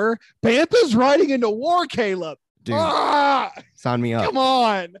war. Bantha's riding into war, Caleb. Dude, sign me up. Come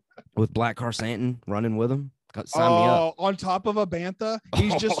on. With Black Car Santin running with him. Sign me up. On top of a bantha,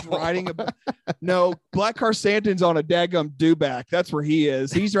 he's just riding no, Black Car Santin's on a daggum dewback. That's where he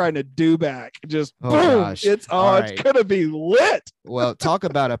is. He's riding a dewback. Just boom. Gosh. It's gonna be lit. Well, talk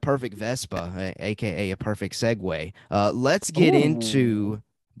about a perfect Vespa, aka a perfect segue. Let's get into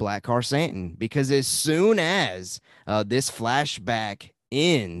Black Car Santin, because as soon as this flashback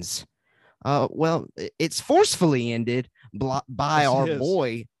ends, it's forcefully ended by our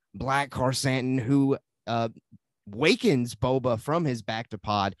boy Black Car Santin, who wakens Boba from his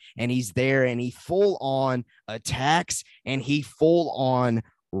bactopod, and he's there, and he full on attacks, and he full on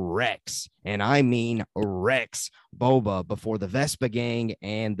wrecks, and I mean wrecks, Boba before the Vespa gang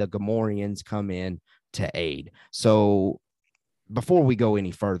and the Gamorreans come in to aid. So before we go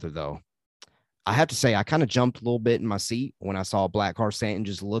any further, though, I have to say I kind of jumped a little bit in my seat when I saw Black Car Stanton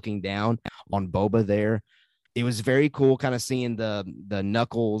just looking down on Boba there. It was very cool kind of seeing the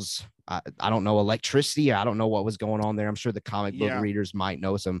Knuckles. I don't know, electricity. I don't know what was going on there. I'm sure the comic book readers might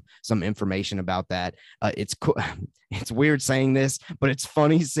know some information about that. It's cool. It's weird saying this, but it's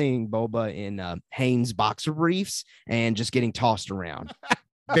funny seeing Boba in Hanes boxer briefs and just getting tossed around.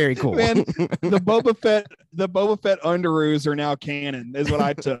 Very cool. Man, the Boba Fett underoos are now canon, is what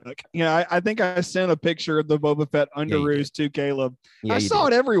I took. I think I sent a picture of the Boba Fett underoos to Caleb. I saw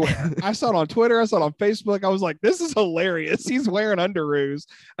it everywhere. I saw it on Twitter. I saw it on Facebook. I was like, this is hilarious. He's wearing underoos.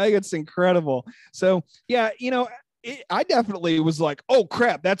 I think it's incredible. So yeah, I definitely was like, oh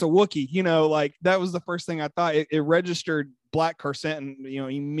crap, that's a Wookiee. Like that was the first thing I thought. It registered Black Car Stanton,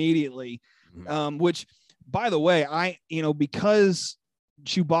 immediately. Which, by the way, because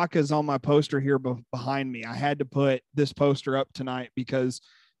Chewbacca's on my poster here behind me, I had to put this poster up tonight because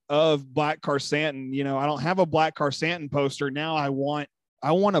of Black Car Stanton. I don't have a Black Car Stanton poster now. I want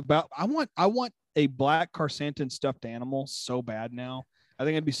a Black Car Stanton stuffed animal so bad now. I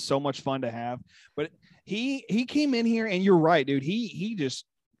think it'd be so much fun to have. But he came in here, and you're right, dude. He just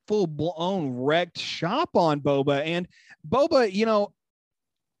full blown wrecked shop on Boba. And Boba,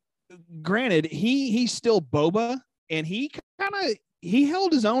 granted, he's still Boba, and he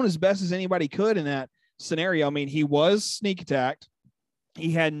held his own as best as anybody could in that scenario. I mean, he was sneak attacked.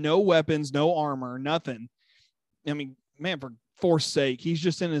 He had no weapons, no armor, nothing. I mean, man, for Force sake, he's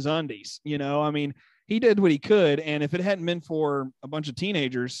just in his undies, I mean, he did what he could. And if it hadn't been for a bunch of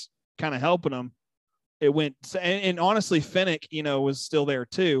teenagers kind of helping him, it went. And honestly, Fennec, was still there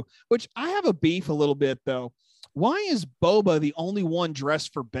too, which I have a beef a little bit though. Why is Boba the only one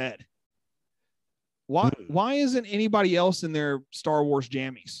dressed for bed? Why isn't anybody else in their Star Wars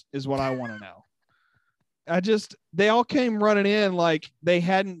jammies is what I want to know. They all came running in like they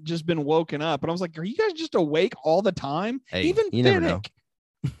hadn't just been woken up. And I was like, are you guys just awake all the time? Hey, even you Fennec.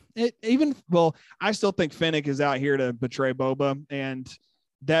 Never know. I still think Fennec is out here to betray Boba. And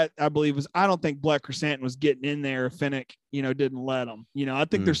that I believe I don't think Black Car Stanton was getting in there if Fennec, didn't let him. I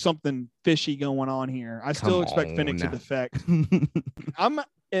think there's something fishy going on here. I still expect Fennec to defect.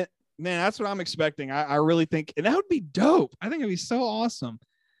 Man, that's what I'm expecting. I really think, and that would be dope. I think it'd be so awesome.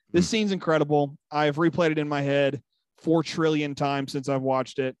 This scene's incredible. I've replayed it in my head 4 trillion times since I've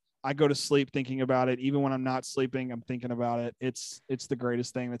watched it. I go to sleep thinking about it. Even when I'm not sleeping, I'm thinking about it. It's the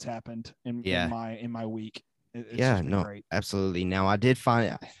greatest thing that's happened in my week. It's great. Absolutely. Now I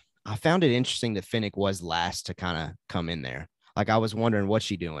found it interesting that Fennec was last to kind of come in there. Like I was wondering what's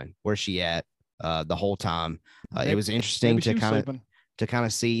she doing, where's she at the whole time. It was interesting to kind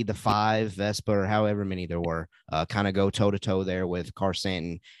of see the 5 Vespa or however many there were kind of go toe to toe there with Car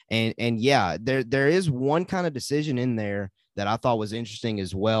Stanton. And yeah, there is one kind of decision in there that I thought was interesting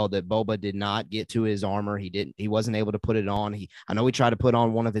as well, that Boba did not get to his armor. He wasn't able to put it on. I know he tried to put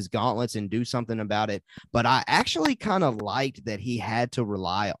on one of his gauntlets and do something about it, but I actually kind of liked that he had to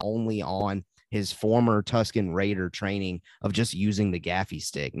rely only on his former Tusken Raider training of just using the gaffy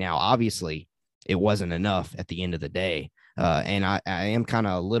stick. Now, obviously it wasn't enough at the end of the day. And I am kind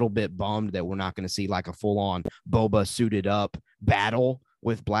of a little bit bummed that we're not going to see like a full-on Boba suited up battle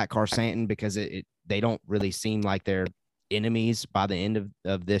with Black Car Stanton, because they don't really seem like they're enemies by the end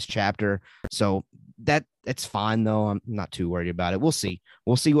of this chapter. So that's fine though. I'm not too worried about it. We'll see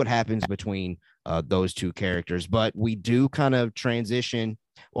what happens between those two characters, but we do kind of transition.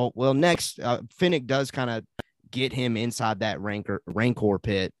 Well, next Fennec does kind of get him inside that Rancor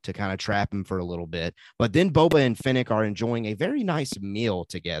pit to kind of trap him for a little bit. But then Boba and Fennec are enjoying a very nice meal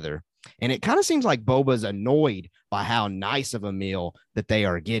together. And it kind of seems like Boba's annoyed by how nice of a meal that they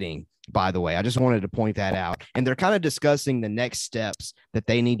are getting, by the way. I just wanted to point that out. And they're kind of discussing the next steps that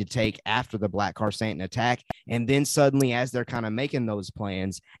they need to take after the Black Car Stanton attack. And then suddenly, as they're kind of making those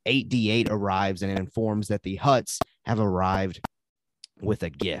plans, 8D8 arrives and informs that the Hutts have arrived with a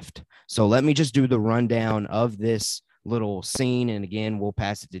gift. So let me just do the rundown of this little scene, and again we'll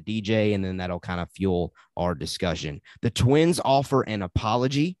pass it to DJ, and then that'll kind of fuel our discussion. The twins offer an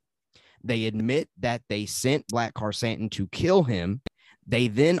apology. They admit that they sent Black Car Stanton to kill him. They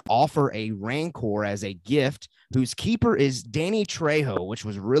then offer a Rancor as a gift, whose keeper is Danny Trejo, which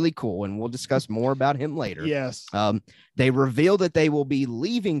was really cool, and we'll discuss more about him later. Yes. They reveal that they will be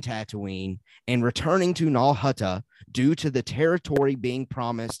leaving Tatooine and returning to Nal Hutta due to the territory being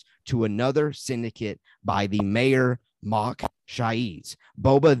promised to another syndicate by the mayor, Mok Shaiz.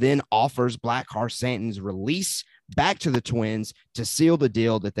 Boba then offers Black Car Stanton's release back to the twins to seal the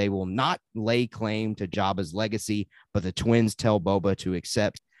deal that they will not lay claim to Jabba's legacy, but the twins tell Boba to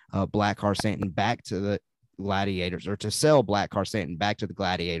accept Black Krrsantan back to the gladiators, or to sell Black Krrsantan back to the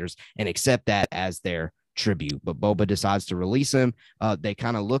gladiators and accept that as their tribute. But Boba decides to release him. They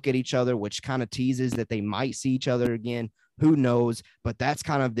kind of look at each other, which kind of teases that they might see each other again. Who knows? But that's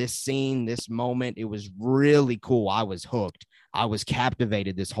kind of this scene, this moment. It was really cool. I was hooked. I was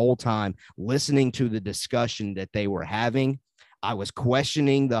captivated this whole time listening to the discussion that they were having. I was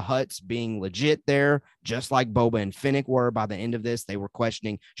questioning the Hutts being legit there, just like Boba and Fennec were. By the end of this, they were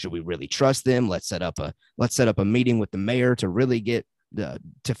questioning, should we really trust them? Let's set up a meeting with the mayor to really get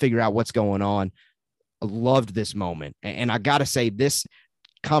to figure out what's going on. I loved this moment. And I got to say, this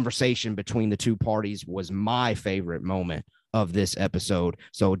conversation between the two parties was my favorite moment of this episode.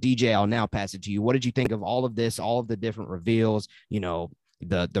 So DJ, I'll now pass it to you. What did you think of all of this, all of the different reveals, the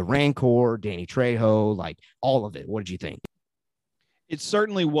Rancor, Danny Trejo, like all of it? What did you think? It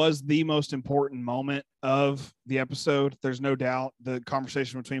certainly was the most important moment of the episode. There's no doubt. The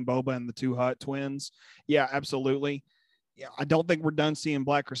conversation between Boba and the two Hutt twins. Yeah, absolutely. Yeah, I don't think we're done seeing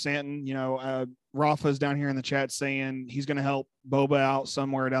Black Krrsantan. Rafa's down here in the chat saying he's going to help Boba out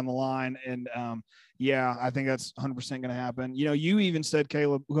somewhere down the line. And yeah, I think that's 100% going to happen. You even said,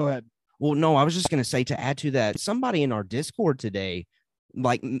 Caleb, go ahead. Well, no, I was just going to say, to add to that, somebody in our Discord today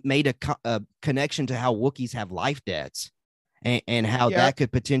made a connection to how Wookiees have life debts. And how that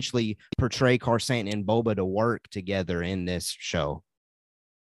could potentially portray Krrsantan and Boba to work together in this show.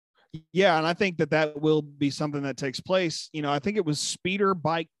 Yeah, and I think that will be something that takes place. I think it was Speeder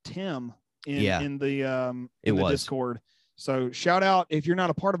Bike Tim in the Discord. So shout out if you're not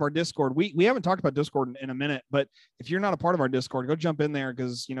a part of our Discord. We haven't talked about Discord in a minute, but if you're not a part of our Discord, go jump in there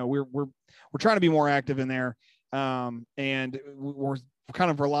because we're trying to be more active in there. And we're kind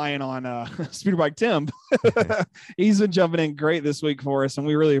of relying on Speeder Bike Tim. He's been jumping in great this week for us, and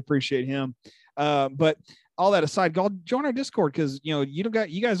we really appreciate him. But all that aside, go join our Discord because you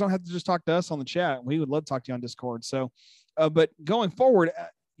guys don't have to just talk to us on the chat. We would love to talk to you on Discord. So, but going forward,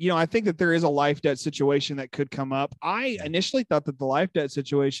 I think that there is a life debt situation that could come up. I initially thought that the life debt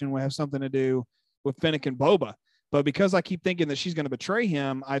situation would have something to do with Fennec and Boba. But because I keep thinking that she's going to betray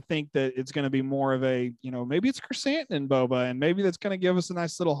him, I think that it's going to be more of a, maybe it's Krrsantan and Boba, and maybe that's going to give us a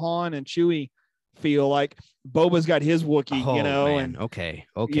nice little Han and Chewie feel. Like Boba's got his Wookiee, man. And okay.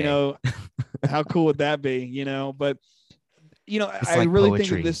 How cool would that be? But it's I like really poetry.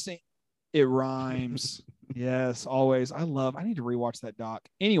 think of this scene. It rhymes. Yes, always. I need to rewatch that doc.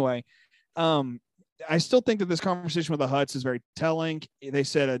 Anyway, I still think that this conversation with the Hutts is very telling. They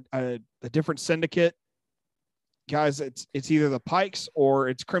said a different syndicate. Guys, it's either the Pikes or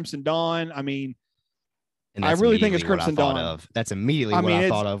it's Crimson Dawn. I mean, I really think it's Crimson Dawn. That's immediately what I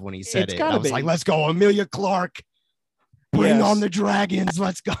thought of when he said it. I was like, let's go, Emilia Clarke. Bring on the dragons.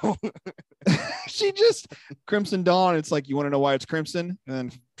 Let's go. She just Crimson Dawn. It's like, you want to know why it's crimson? And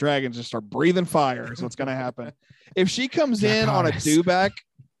then dragons just start breathing fire. Is what's going to happen. If she comes in on a dewback,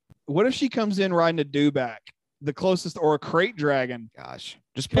 what if she comes in riding a dewback, the closest, or a crate dragon? Gosh,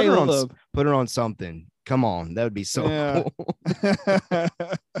 just put her on something. Come on, that would be so cool.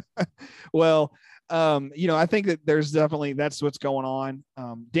 Well, I think that there's definitely that's what's going on.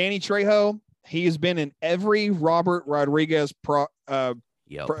 Danny Trejo, he has been in every Robert Rodriguez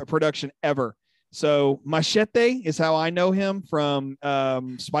production ever. So Machete is how I know him from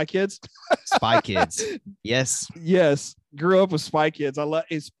Spy Kids. Spy Kids, yes. Grew up with Spy Kids.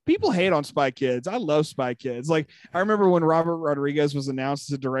 People hate on Spy Kids. I love Spy Kids. Like, I remember when Robert Rodriguez was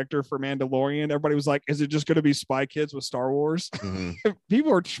announced as a director for Mandalorian, everybody was like, is it just going to be Spy Kids with Star Wars? Mm-hmm.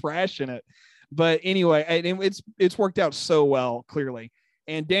 People are trashing it. But anyway, it's worked out so well, clearly.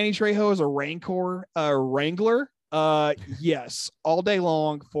 And Danny Trejo is a Rancor Wrangler. Yes, all day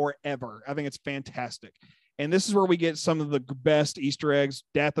long, forever. I think it's fantastic. And this is where we get some of the best Easter eggs.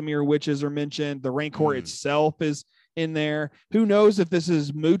 Dathomir witches are mentioned. The Rancor itself is in there. Who knows if this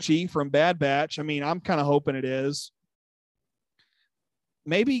is Moochie from Bad Batch? I mean, I'm kind of hoping it is.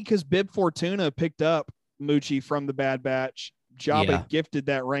 Maybe because Bib Fortuna picked up Moochie from the Bad Batch. Jabba gifted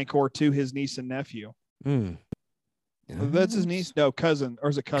that Rancor to his niece and nephew. That's his niece? No, cousin. Or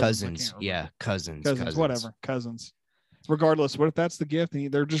is it cousins? Cousins. Cousins, whatever. Cousins. Regardless, what if that's the gift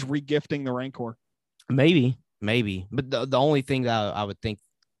and they're just regifting the Rancor? Maybe. But the only thing that I would think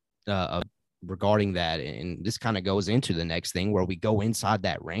regarding that, and this kind of goes into the next thing where we go inside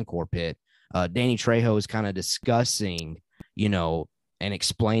that Rancor pit. Danny Trejo is kind of discussing, and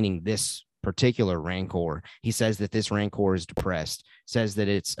explaining this particular Rancor. He says that this Rancor is depressed, says that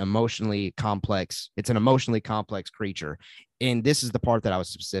it's emotionally complex. It's an emotionally complex creature. and this is the part that I was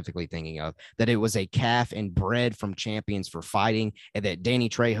specifically thinking of, that it was a calf and bred from champions for fighting, and that Danny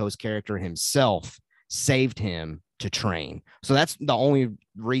Trejo's character himself saved him to train. So that's the only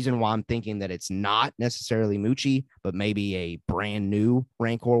reason why I'm thinking that it's not necessarily Moochie, but maybe a brand new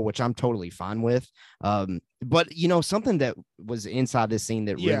Rancor, which I'm totally fine with. But you know, something that was inside this scene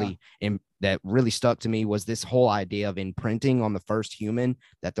that really stuck to me was this whole idea of imprinting on the first human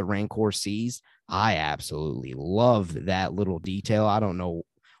that the Rancor sees. I absolutely love that little detail. I don't know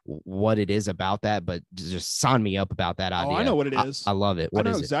what it is about that, but just sign me up about that idea. Oh, I know what it is. I love it. What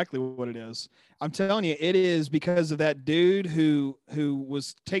I know is exactly what it is. I'm telling you, it is because of that dude who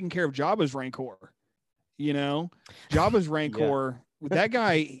was taking care of Jabba's Rancor. You know, Jabba's Rancor. That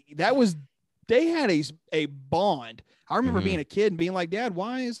guy. They had a bond. I remember being a kid and being like, Dad,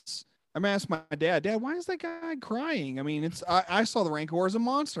 I'm asking my dad, why is that guy crying? I mean, I saw the Rancor as a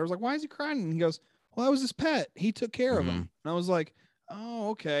monster. I was like, why is he crying? And he goes, well, that was his pet. He took care of him. And I was like, oh,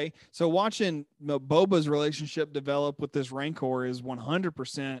 okay. So watching Boba's relationship develop with this Rancor is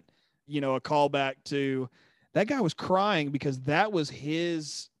 100%, you know, a callback to that guy was crying because that was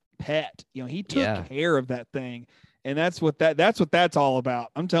his pet. You know, he took care of that thing. And that's what that's all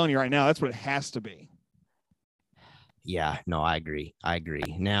about. I'm telling you right now, that's what it has to be. Yeah, no, I agree.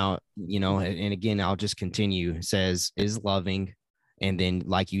 Now, you know, and again, I'll just continue. It says is loving, and then,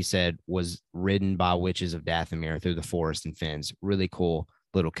 like you said, was ridden by witches of Dathomir through the forest and fens. Really cool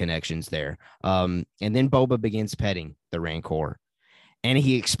little connections there. And then Boba begins petting the Rancor, and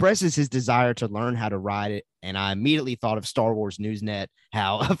he expresses his desire to learn how to ride it. And I immediately thought of Star Wars Newsnet,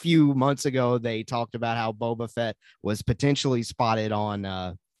 how a few months ago they talked about how Boba Fett was potentially spotted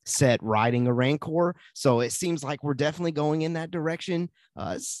on set riding a Rancor. So it seems like we're definitely going in that direction.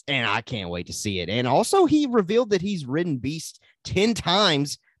 And I can't wait to see it. And also he revealed that he's ridden beasts 10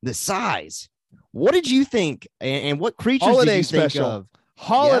 times the size. What did you think? And what creatures did you think of?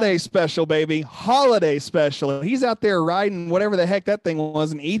 Holiday special, baby. Holiday special. He's out there riding whatever the heck that thing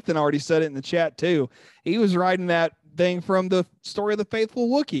was. And Ethan already said it in the chat too. He was riding that thing from the Story of the Faithful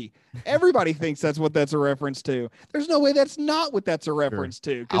Wookiee. Everybody thinks that's what that's a reference to. There's no way that's not what that's a reference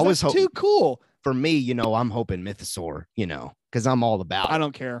to. I was too cool. For me, you know, I'm hoping Mythosaur, you know, because I'm all about it. I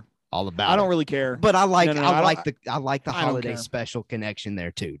don't care. All about I don't really care. But I like the holiday special connection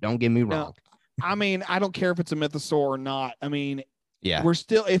there too. Don't get me wrong. I mean, I don't care if it's a Mythosaur or not. I mean, yeah, we're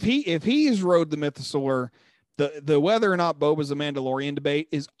still if he's rode the Mythosaur, the whether or not Boba's a Mandalorian debate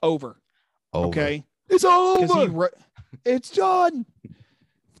is over. Okay, it's over. It's done.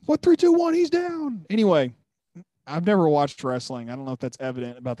 What 3, 2, 1? He's down. Anyway, I've never watched wrestling. I don't know if that's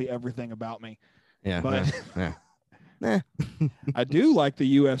evident about the everything about me. Yeah, but yeah. I do like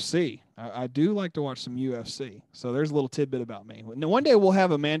the UFC. I do like to watch some UFC. So there's a little tidbit about me. Now, one day we'll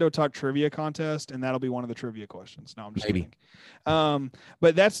have a Mando Talk trivia contest, and that'll be one of the trivia questions. No, I'm just kidding.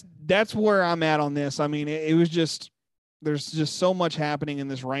 But that's where I'm at on this. I mean, it was just there's just so much happening in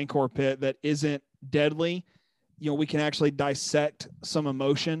this Rancor pit that isn't deadly. You know, we can actually dissect some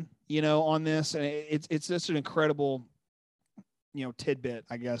emotion, you know, on this, and it's just an incredible, you know, tidbit,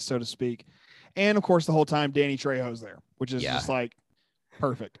 I guess, so to speak. And of course, the whole time Danny Trejo's there, which is just like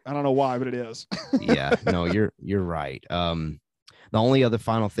perfect. I don't know why, but it is. Yeah, no, you're right. The only other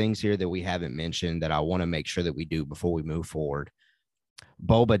final things here that we haven't mentioned that I want to make sure that we do before we move forward.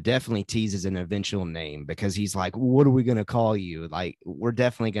 Boba definitely teases an eventual name because he's like, what are we going to call you? Like, we're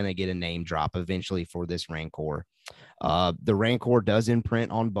definitely going to get a name drop eventually for this Rancor. The Rancor does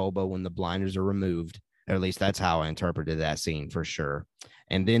imprint on Boba when the blinders are removed. Or at least that's how I interpreted that scene for sure.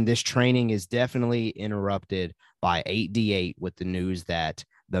 And then this training is definitely interrupted by 8D8 with the news that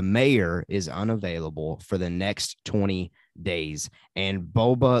the mayor is unavailable for the next 20 days. And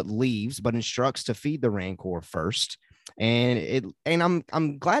Boba leaves, but instructs to feed the Rancor first. And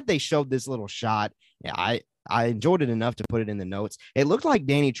I'm glad they showed this little shot. Yeah, I enjoyed it enough to put it in the notes. It looked like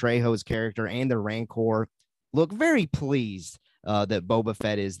Danny Trejo's character and the Rancor look very pleased that Boba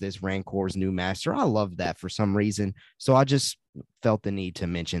Fett is this Rancor's new master. I love that for some reason. So I just felt the need to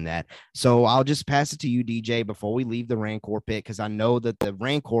mention that. So I'll just pass it to you, DJ, before we leave the Rancor pit, because I know that the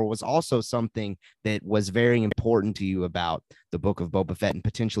Rancor was also something that was very important to you about the book of Boba Fett and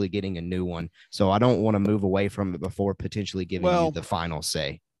potentially getting a new one. So I don't want to move away from it before potentially giving you the final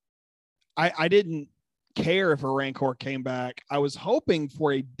say. I didn't care if a Rancor came back. I was hoping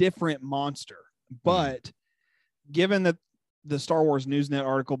for a different monster, but given that the Star Wars Newsnet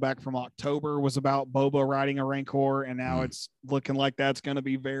article back from October was about Boba riding a Rancor, and now it's looking like that's going to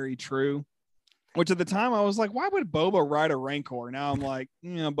be very true. Which at the time I was like, why would Boba ride a Rancor? Now I'm like,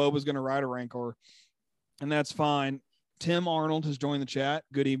 you know, Boba's going to ride a Rancor, and that's fine. Tim Arnold has joined the chat.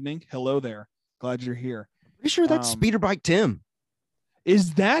 Good evening. Hello there. Glad you're here. Pretty sure that's Speeder Bike Tim.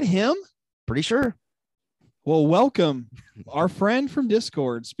 Is that him? Pretty sure. Well, welcome our friend from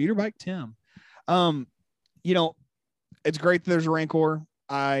Discord, Speeder Bike Tim. It's great that there's a Rancor.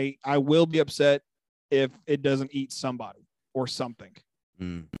 I will be upset if it doesn't eat somebody or something.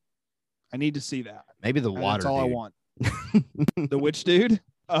 I need to see that. Maybe the water. That's all dude. I want. The which dude?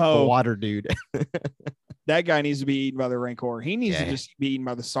 The water dude. That guy needs to be eaten by the Rancor. He needs to just be eaten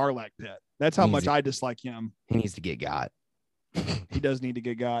by the Sarlacc pit. That's how much I dislike him. He needs to get got. He does need to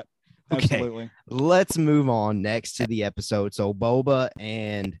get got. Okay. Absolutely. Let's move on next to the episode. So Boba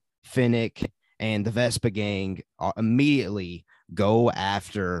and Finnick and the Vespa gang immediately go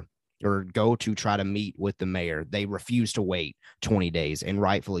to try to meet with the mayor. They refuse to wait 20 days, and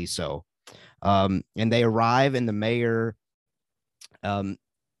rightfully so. And they arrive, and the mayor, the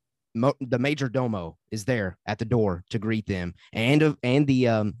major domo is there at the door to greet them, and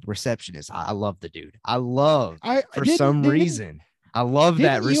the receptionist. I love the dude. I love that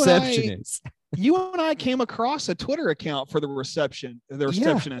receptionist. You and I came across a Twitter account for the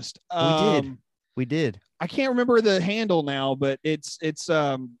receptionist. We did. I can't remember the handle now, but it's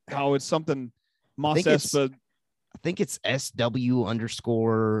something Moss Espa. I think it's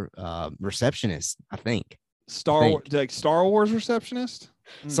SW_ receptionist. I think Star Wars receptionist.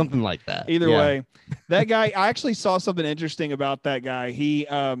 Something like that. Either way, that guy, I actually saw something interesting about that guy. He,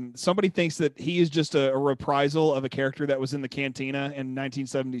 somebody thinks that he is just a reprisal of a character that was in the Cantina in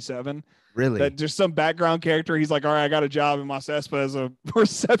 1977. Really? That just some background character. He's like, all right, I got a job in Mos Espa as a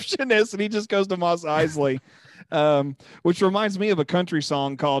receptionist, and he just goes to Mos Eisley, which reminds me of a country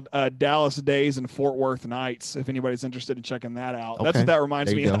song called Dallas Days and Fort Worth Nights, if anybody's interested in checking that out. Okay. That's what that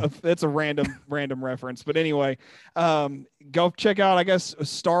reminds me of. That's a random reference. But anyway, go check out, I guess,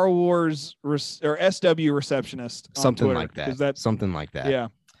 Star Wars or SW receptionist on something Twitter, like that. Something like that. Yeah.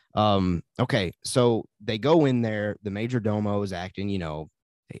 Okay, so they go in there. The major domo is acting,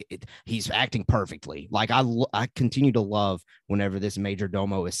 he's acting perfectly. Like I continue to love whenever this major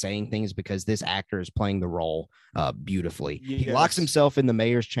domo is saying things, because this actor is playing the role beautifully. Yes. He locks himself in the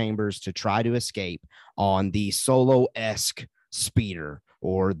mayor's chambers to try to escape on the Solo-esque speeder,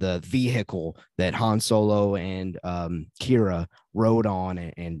 or the vehicle that Han Solo and Kira rode on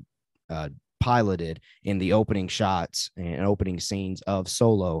and piloted in the opening shots and opening scenes of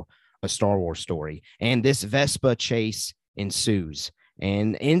Solo, A Star Wars Story. And this Vespa chase ensues.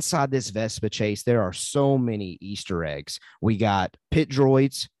 And inside this Vespa chase, there are so many Easter eggs. We got pit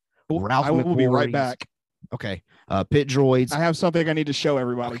droids. Ralph I will be right back. Okay. Pit droids. I have something I need to show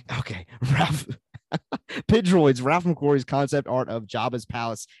everybody. Okay. Pit droids. Ralph McQuarrie's concept art of Jabba's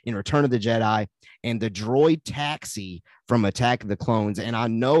palace in Return of the Jedi, and the droid taxi from Attack of the Clones. And I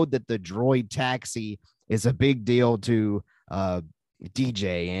know that the droid taxi is a big deal to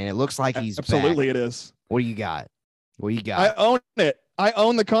DJ, and it looks like he's absolutely back. It is. What do you got? I own it. I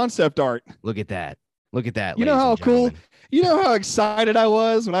own the concept art. Look at that. You know how cool, you know how excited I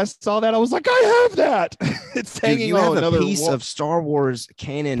was when I saw that? I was like, I have that. It's hanging on another piece of Star Wars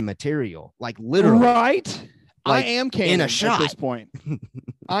canon material, like literally. Right? Like I am canon in a shot. At this point.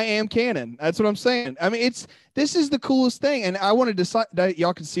 I am canon. That's what I'm saying. I mean, this is the coolest thing. And I want to decide that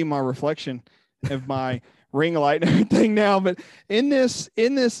y'all can see my reflection of my ring light and everything now. But in this,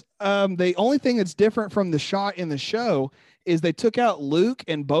 the only thing that's different from the shot in the show is they took out Luke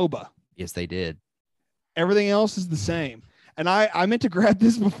and Boba. Yes, they did. Everything else is the same. And I meant to grab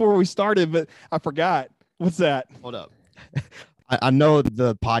this before we started, but I forgot. What's that? Hold up. I know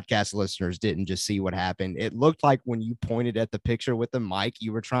the podcast listeners didn't just see what happened. It looked like when you pointed at the picture with the mic,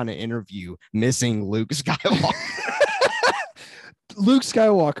 you were trying to interview missing Luke Skywalker. Luke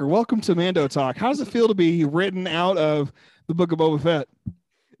Skywalker, welcome to Mando Talk. How does it feel to be written out of the Book of Boba Fett?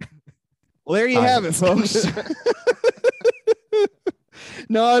 Well, there you have it, folks.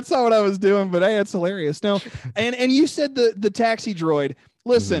 No, that's not what I was doing, but hey, it's hilarious. No, and you said the taxi droid.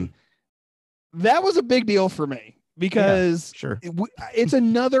 Listen, that was a big deal for me because it's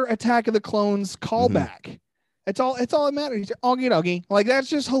another Attack of the Clones callback. It's all that matters. Augie doggy. Like, that's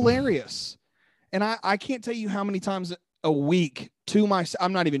just hilarious. And I can't tell you how many times a week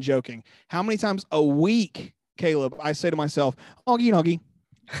I'm not even joking. How many times a week, Caleb, I say to myself, Augie doggy.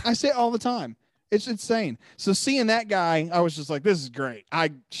 I say it all the time. It's insane. So seeing that guy, I was just like, this is great. I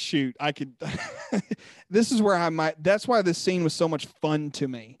could, this is where that's why this scene was so much fun to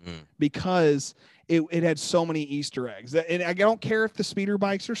me, because it had so many Easter eggs. And I don't care if the speeder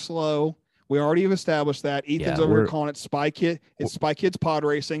bikes are slow. We already have established that. Ethan's over here calling it Spy Kid. It's Spy Kids pod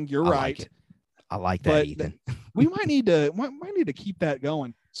racing. You're right. I like that, Ethan. We might need to keep that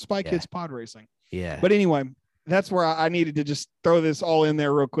going. Spy Kids pod racing. Yeah. But anyway, that's where I needed to just throw this all in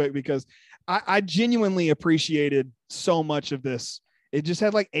there real quick, because I genuinely appreciated so much of this. It just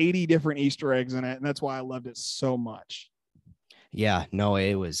had like 80 different Easter eggs in it, and that's why I loved it so much. Yeah, no,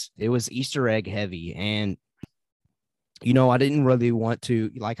 it was Easter egg heavy. And I didn't really want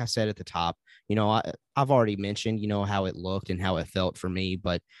to, like I said at the top, I've already mentioned, how it looked and how it felt for me,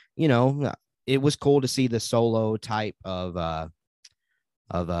 but it was cool to see the solo type of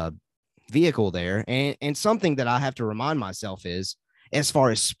vehicle there. And something that I have to remind myself is, as far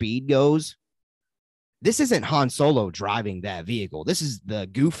as speed goes, this isn't Han Solo driving that vehicle. This is the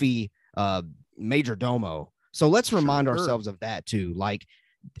goofy Major Domo. So let's remind ourselves of that too. Like,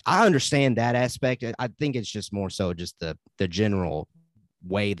 I understand that aspect. I think it's just more so just the general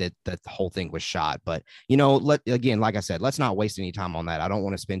way that the whole thing was shot. But, again, like I said, let's not waste any time on that. I don't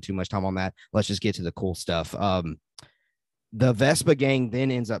want to spend too much time on that. Let's just get to the cool stuff. The Vespa gang then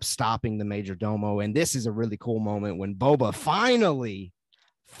ends up stopping the Major Domo. And this is a really cool moment when Boba finally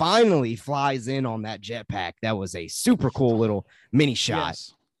flies in on that jetpack. That was a super cool little mini shot.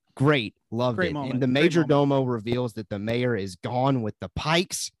 Yes. Great. Loved Great it. moment. And the Major Domo reveals that the mayor is gone with the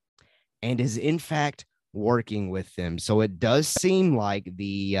Pikes and is in fact working with them. So it does seem like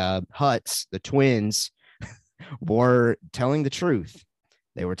the Hutts, the twins, were telling the truth.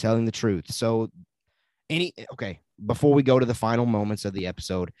 They were telling the truth. So before we go to the final moments of the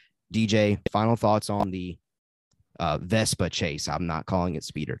episode, DJ, final thoughts on the Vespa chase. I'm not calling it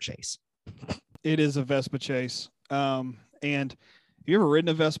speeder chase. It is a Vespa chase. And have you ever ridden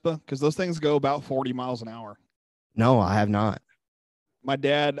a Vespa? Because those things go about 40 miles an hour. No, I have not. My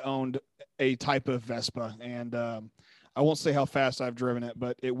dad owned a type of Vespa, and I won't say how fast I've driven it,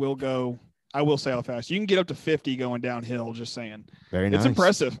 but it will go. I will say how fast. You can get up to 50 going downhill, just saying. Very nice. It's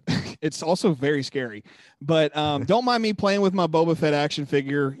impressive. It's also very scary. But don't mind me playing with my Boba Fett action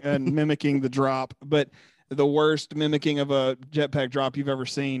figure and mimicking the drop, but the worst mimicking of a jetpack drop you've ever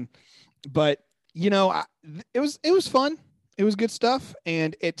seen. But, it was fun. It was good stuff,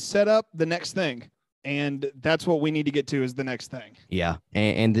 and it set up the next thing. And that's what we need to get to, is the next thing. Yeah.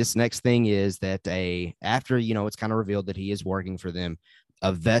 And this next thing is that after, it's kind of revealed that he is working for them,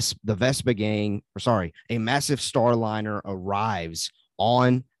 a massive Starliner arrives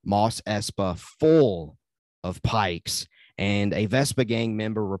on Mos Espa full of Pikes, and a Vespa gang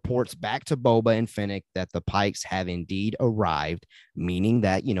member reports back to Boba and Fennec that the Pikes have indeed arrived, meaning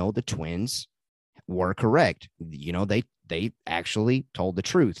that, the twins were correct. They actually told the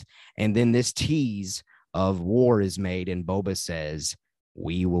truth. And then this tease of war is made, and Boba says,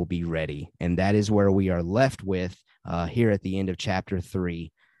 "We will be ready." And that is where we are left with here at the end of chapter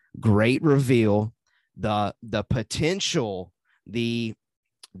 3. Great reveal, the potential, the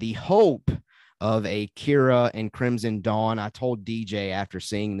hope of a Kira and Crimson Dawn. I told DJ after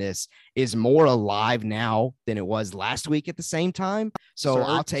seeing this is more alive now than it was last week at the same time. So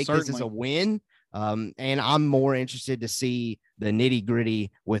I'll take this as a win. And I'm more interested to see the nitty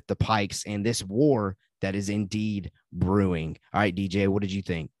gritty with the Pikes and this war that is indeed brewing. All right, DJ, what did you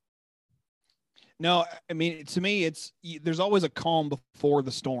think? No, I mean, to me, there's always a calm before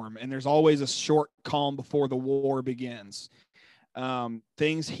the storm, and there's always a short calm before the war begins.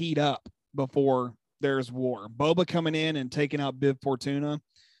 Things heat up before there's war. Boba coming in and taking out Bib Fortuna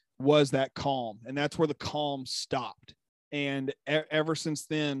was that calm, and that's where the calm stopped. And ever since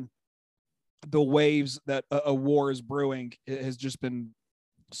then, the waves that a war is brewing has just been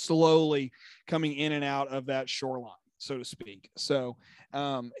slowly coming in and out of that shoreline, so to speak. So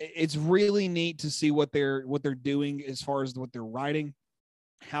it's really neat to see what they're doing as far as what they're writing,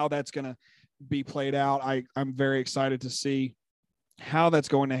 how that's going to be played out. I'm very excited to see how that's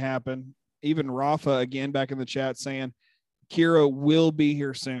going to happen. Even Rafa, again, back in the chat, saying Kira will be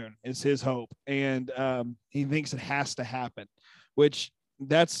here soon is his hope. And he thinks it has to happen, which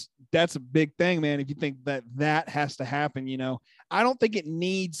that's a big thing, man. If you think that has to happen, I don't think it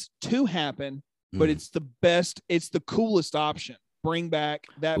needs to happen, but it's the best, it's the coolest option. Bring back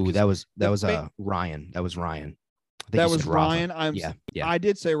that. Ooh, that was Ryan. That was Ryan. That was Ryan. Yeah. I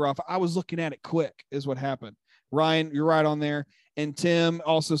did say Rafa. I was looking at it quick is what happened. Ryan, you're right on there. And Tim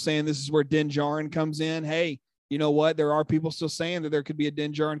also saying this is where Din Djarin comes in. Hey, you know what? There are people still saying that there could be a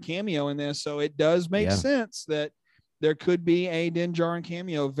Din Djarin cameo in this. So it does make sense that there could be a Din Djarin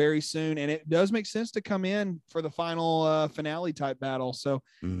cameo very soon. And it does make sense to come in for the final finale type battle. So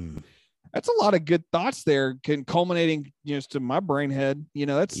that's a lot of good thoughts there, culminating to my brain head.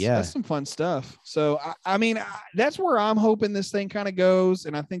 That's some fun stuff. So, I mean, that's where I'm hoping this thing kind of goes.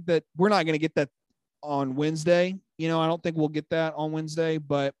 And I think that we're not going to get that on Wednesday. I don't think we'll get that on Wednesday.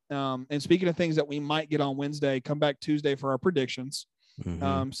 But and speaking of things that we might get on Wednesday, come back Tuesday for our predictions.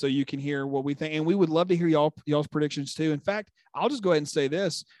 So you can hear what we think, and we would love to hear y'all's predictions too. In fact, I'll just go ahead and say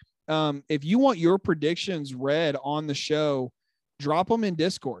this: if you want your predictions read on the show, drop them in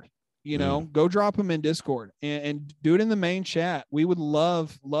Discord. Go drop them in Discord and do it in the main chat. We would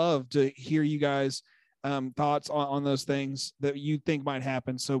love to hear you guys thoughts on those things that you think might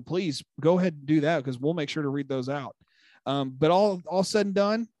happen. So please go ahead and do that, because we'll make sure to read those out. But all said and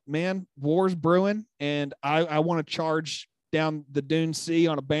done, man, war's brewing, and I want to charge down the Dune Sea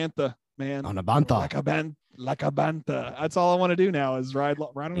on a bantha, man. On a bantha. Like a bantha. That's all I want to do now is ride on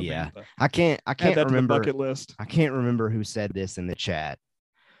a bantha. I can't remember. Bucket list. I can't remember who said this in the chat,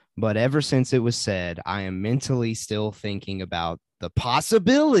 but ever since it was said, I am mentally still thinking about the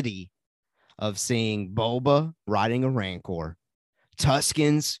possibility of seeing Boba riding a Rancor,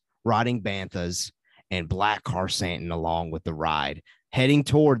 Tuskens riding Banthas, and Black Carsantin along with the ride, heading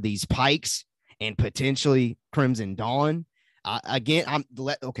toward these pikes and potentially Crimson Dawn.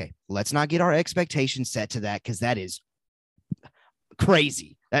 Let's not get our expectations set to that, because that is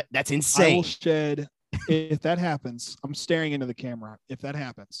crazy. That's insane. I will shed, if that happens, I'm staring into the camera. If that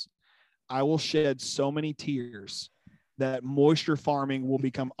happens, I will shed so many tears that moisture farming will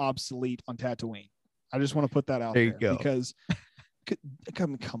become obsolete on Tatooine. I just want to put that out there. You go. Because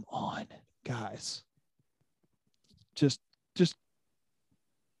come on, guys. Just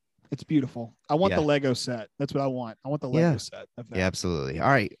it's beautiful. I want the Lego set. That's what I want. I want the Lego set of that. Yeah, absolutely. All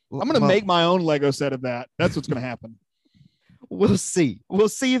right. I'm going to make my own Lego set of that. That's what's going to happen. We'll see. We'll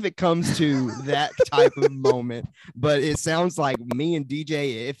see if it comes to that type of moment. But it sounds like me and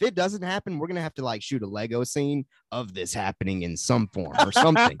DJ, if it doesn't happen, we're going to have to shoot a Lego scene of this happening in some form or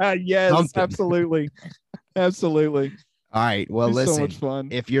something. Yes, something. Absolutely. Absolutely. All right. Well, listen, so much fun.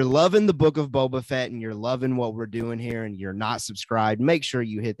 If you're loving the Book of Boba Fett and you're loving what we're doing here and you're not subscribed, make sure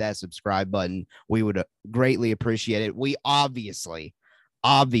you hit that subscribe button. We would greatly appreciate it. We obviously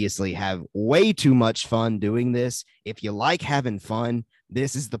have way too much fun doing this. If you like having fun,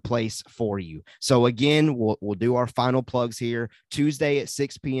 this is the place for you. So again, we'll do our final plugs here. Tuesday at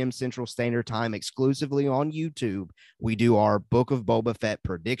 6 p.m. Central Standard Time, exclusively on YouTube, we do our Book of Boba Fett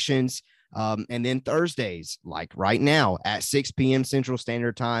predictions. And then Thursdays, like right now at 6 p.m. Central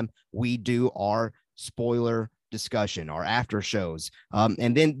Standard Time, we do our spoiler discussion, our after shows.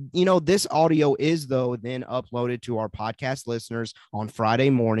 And then, this audio is then uploaded to our podcast listeners on Friday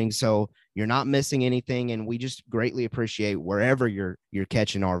morning. So you're not missing anything. And we just greatly appreciate wherever you're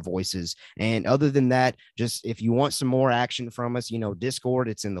catching our voices. And other than that, just if you want some more action from us, Discord,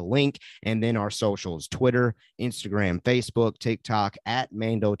 it's in the link. And then our socials, Twitter, Instagram, Facebook, TikTok, at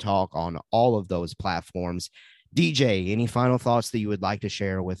Mando Talk on all of those platforms. DJ, any final thoughts that you would like to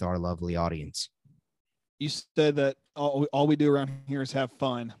share with our lovely audience? You said that all we do around here is have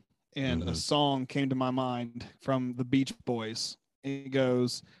fun. And a song came to my mind from the Beach Boys. It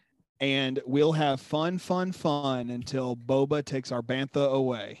goes, and we'll have fun until Boba takes our bantha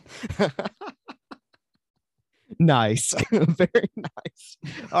away. Nice. Very nice.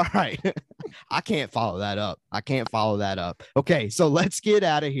 All right. I can't follow that up. Okay, so let's get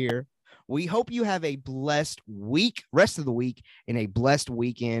out of here. We hope you have a blessed rest of the week, and a blessed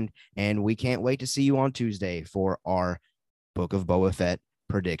weekend. And we can't wait to see you on Tuesday for our Book of Boba Fett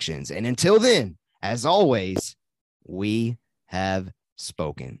predictions. And until then, as always, we have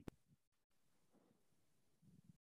spoken.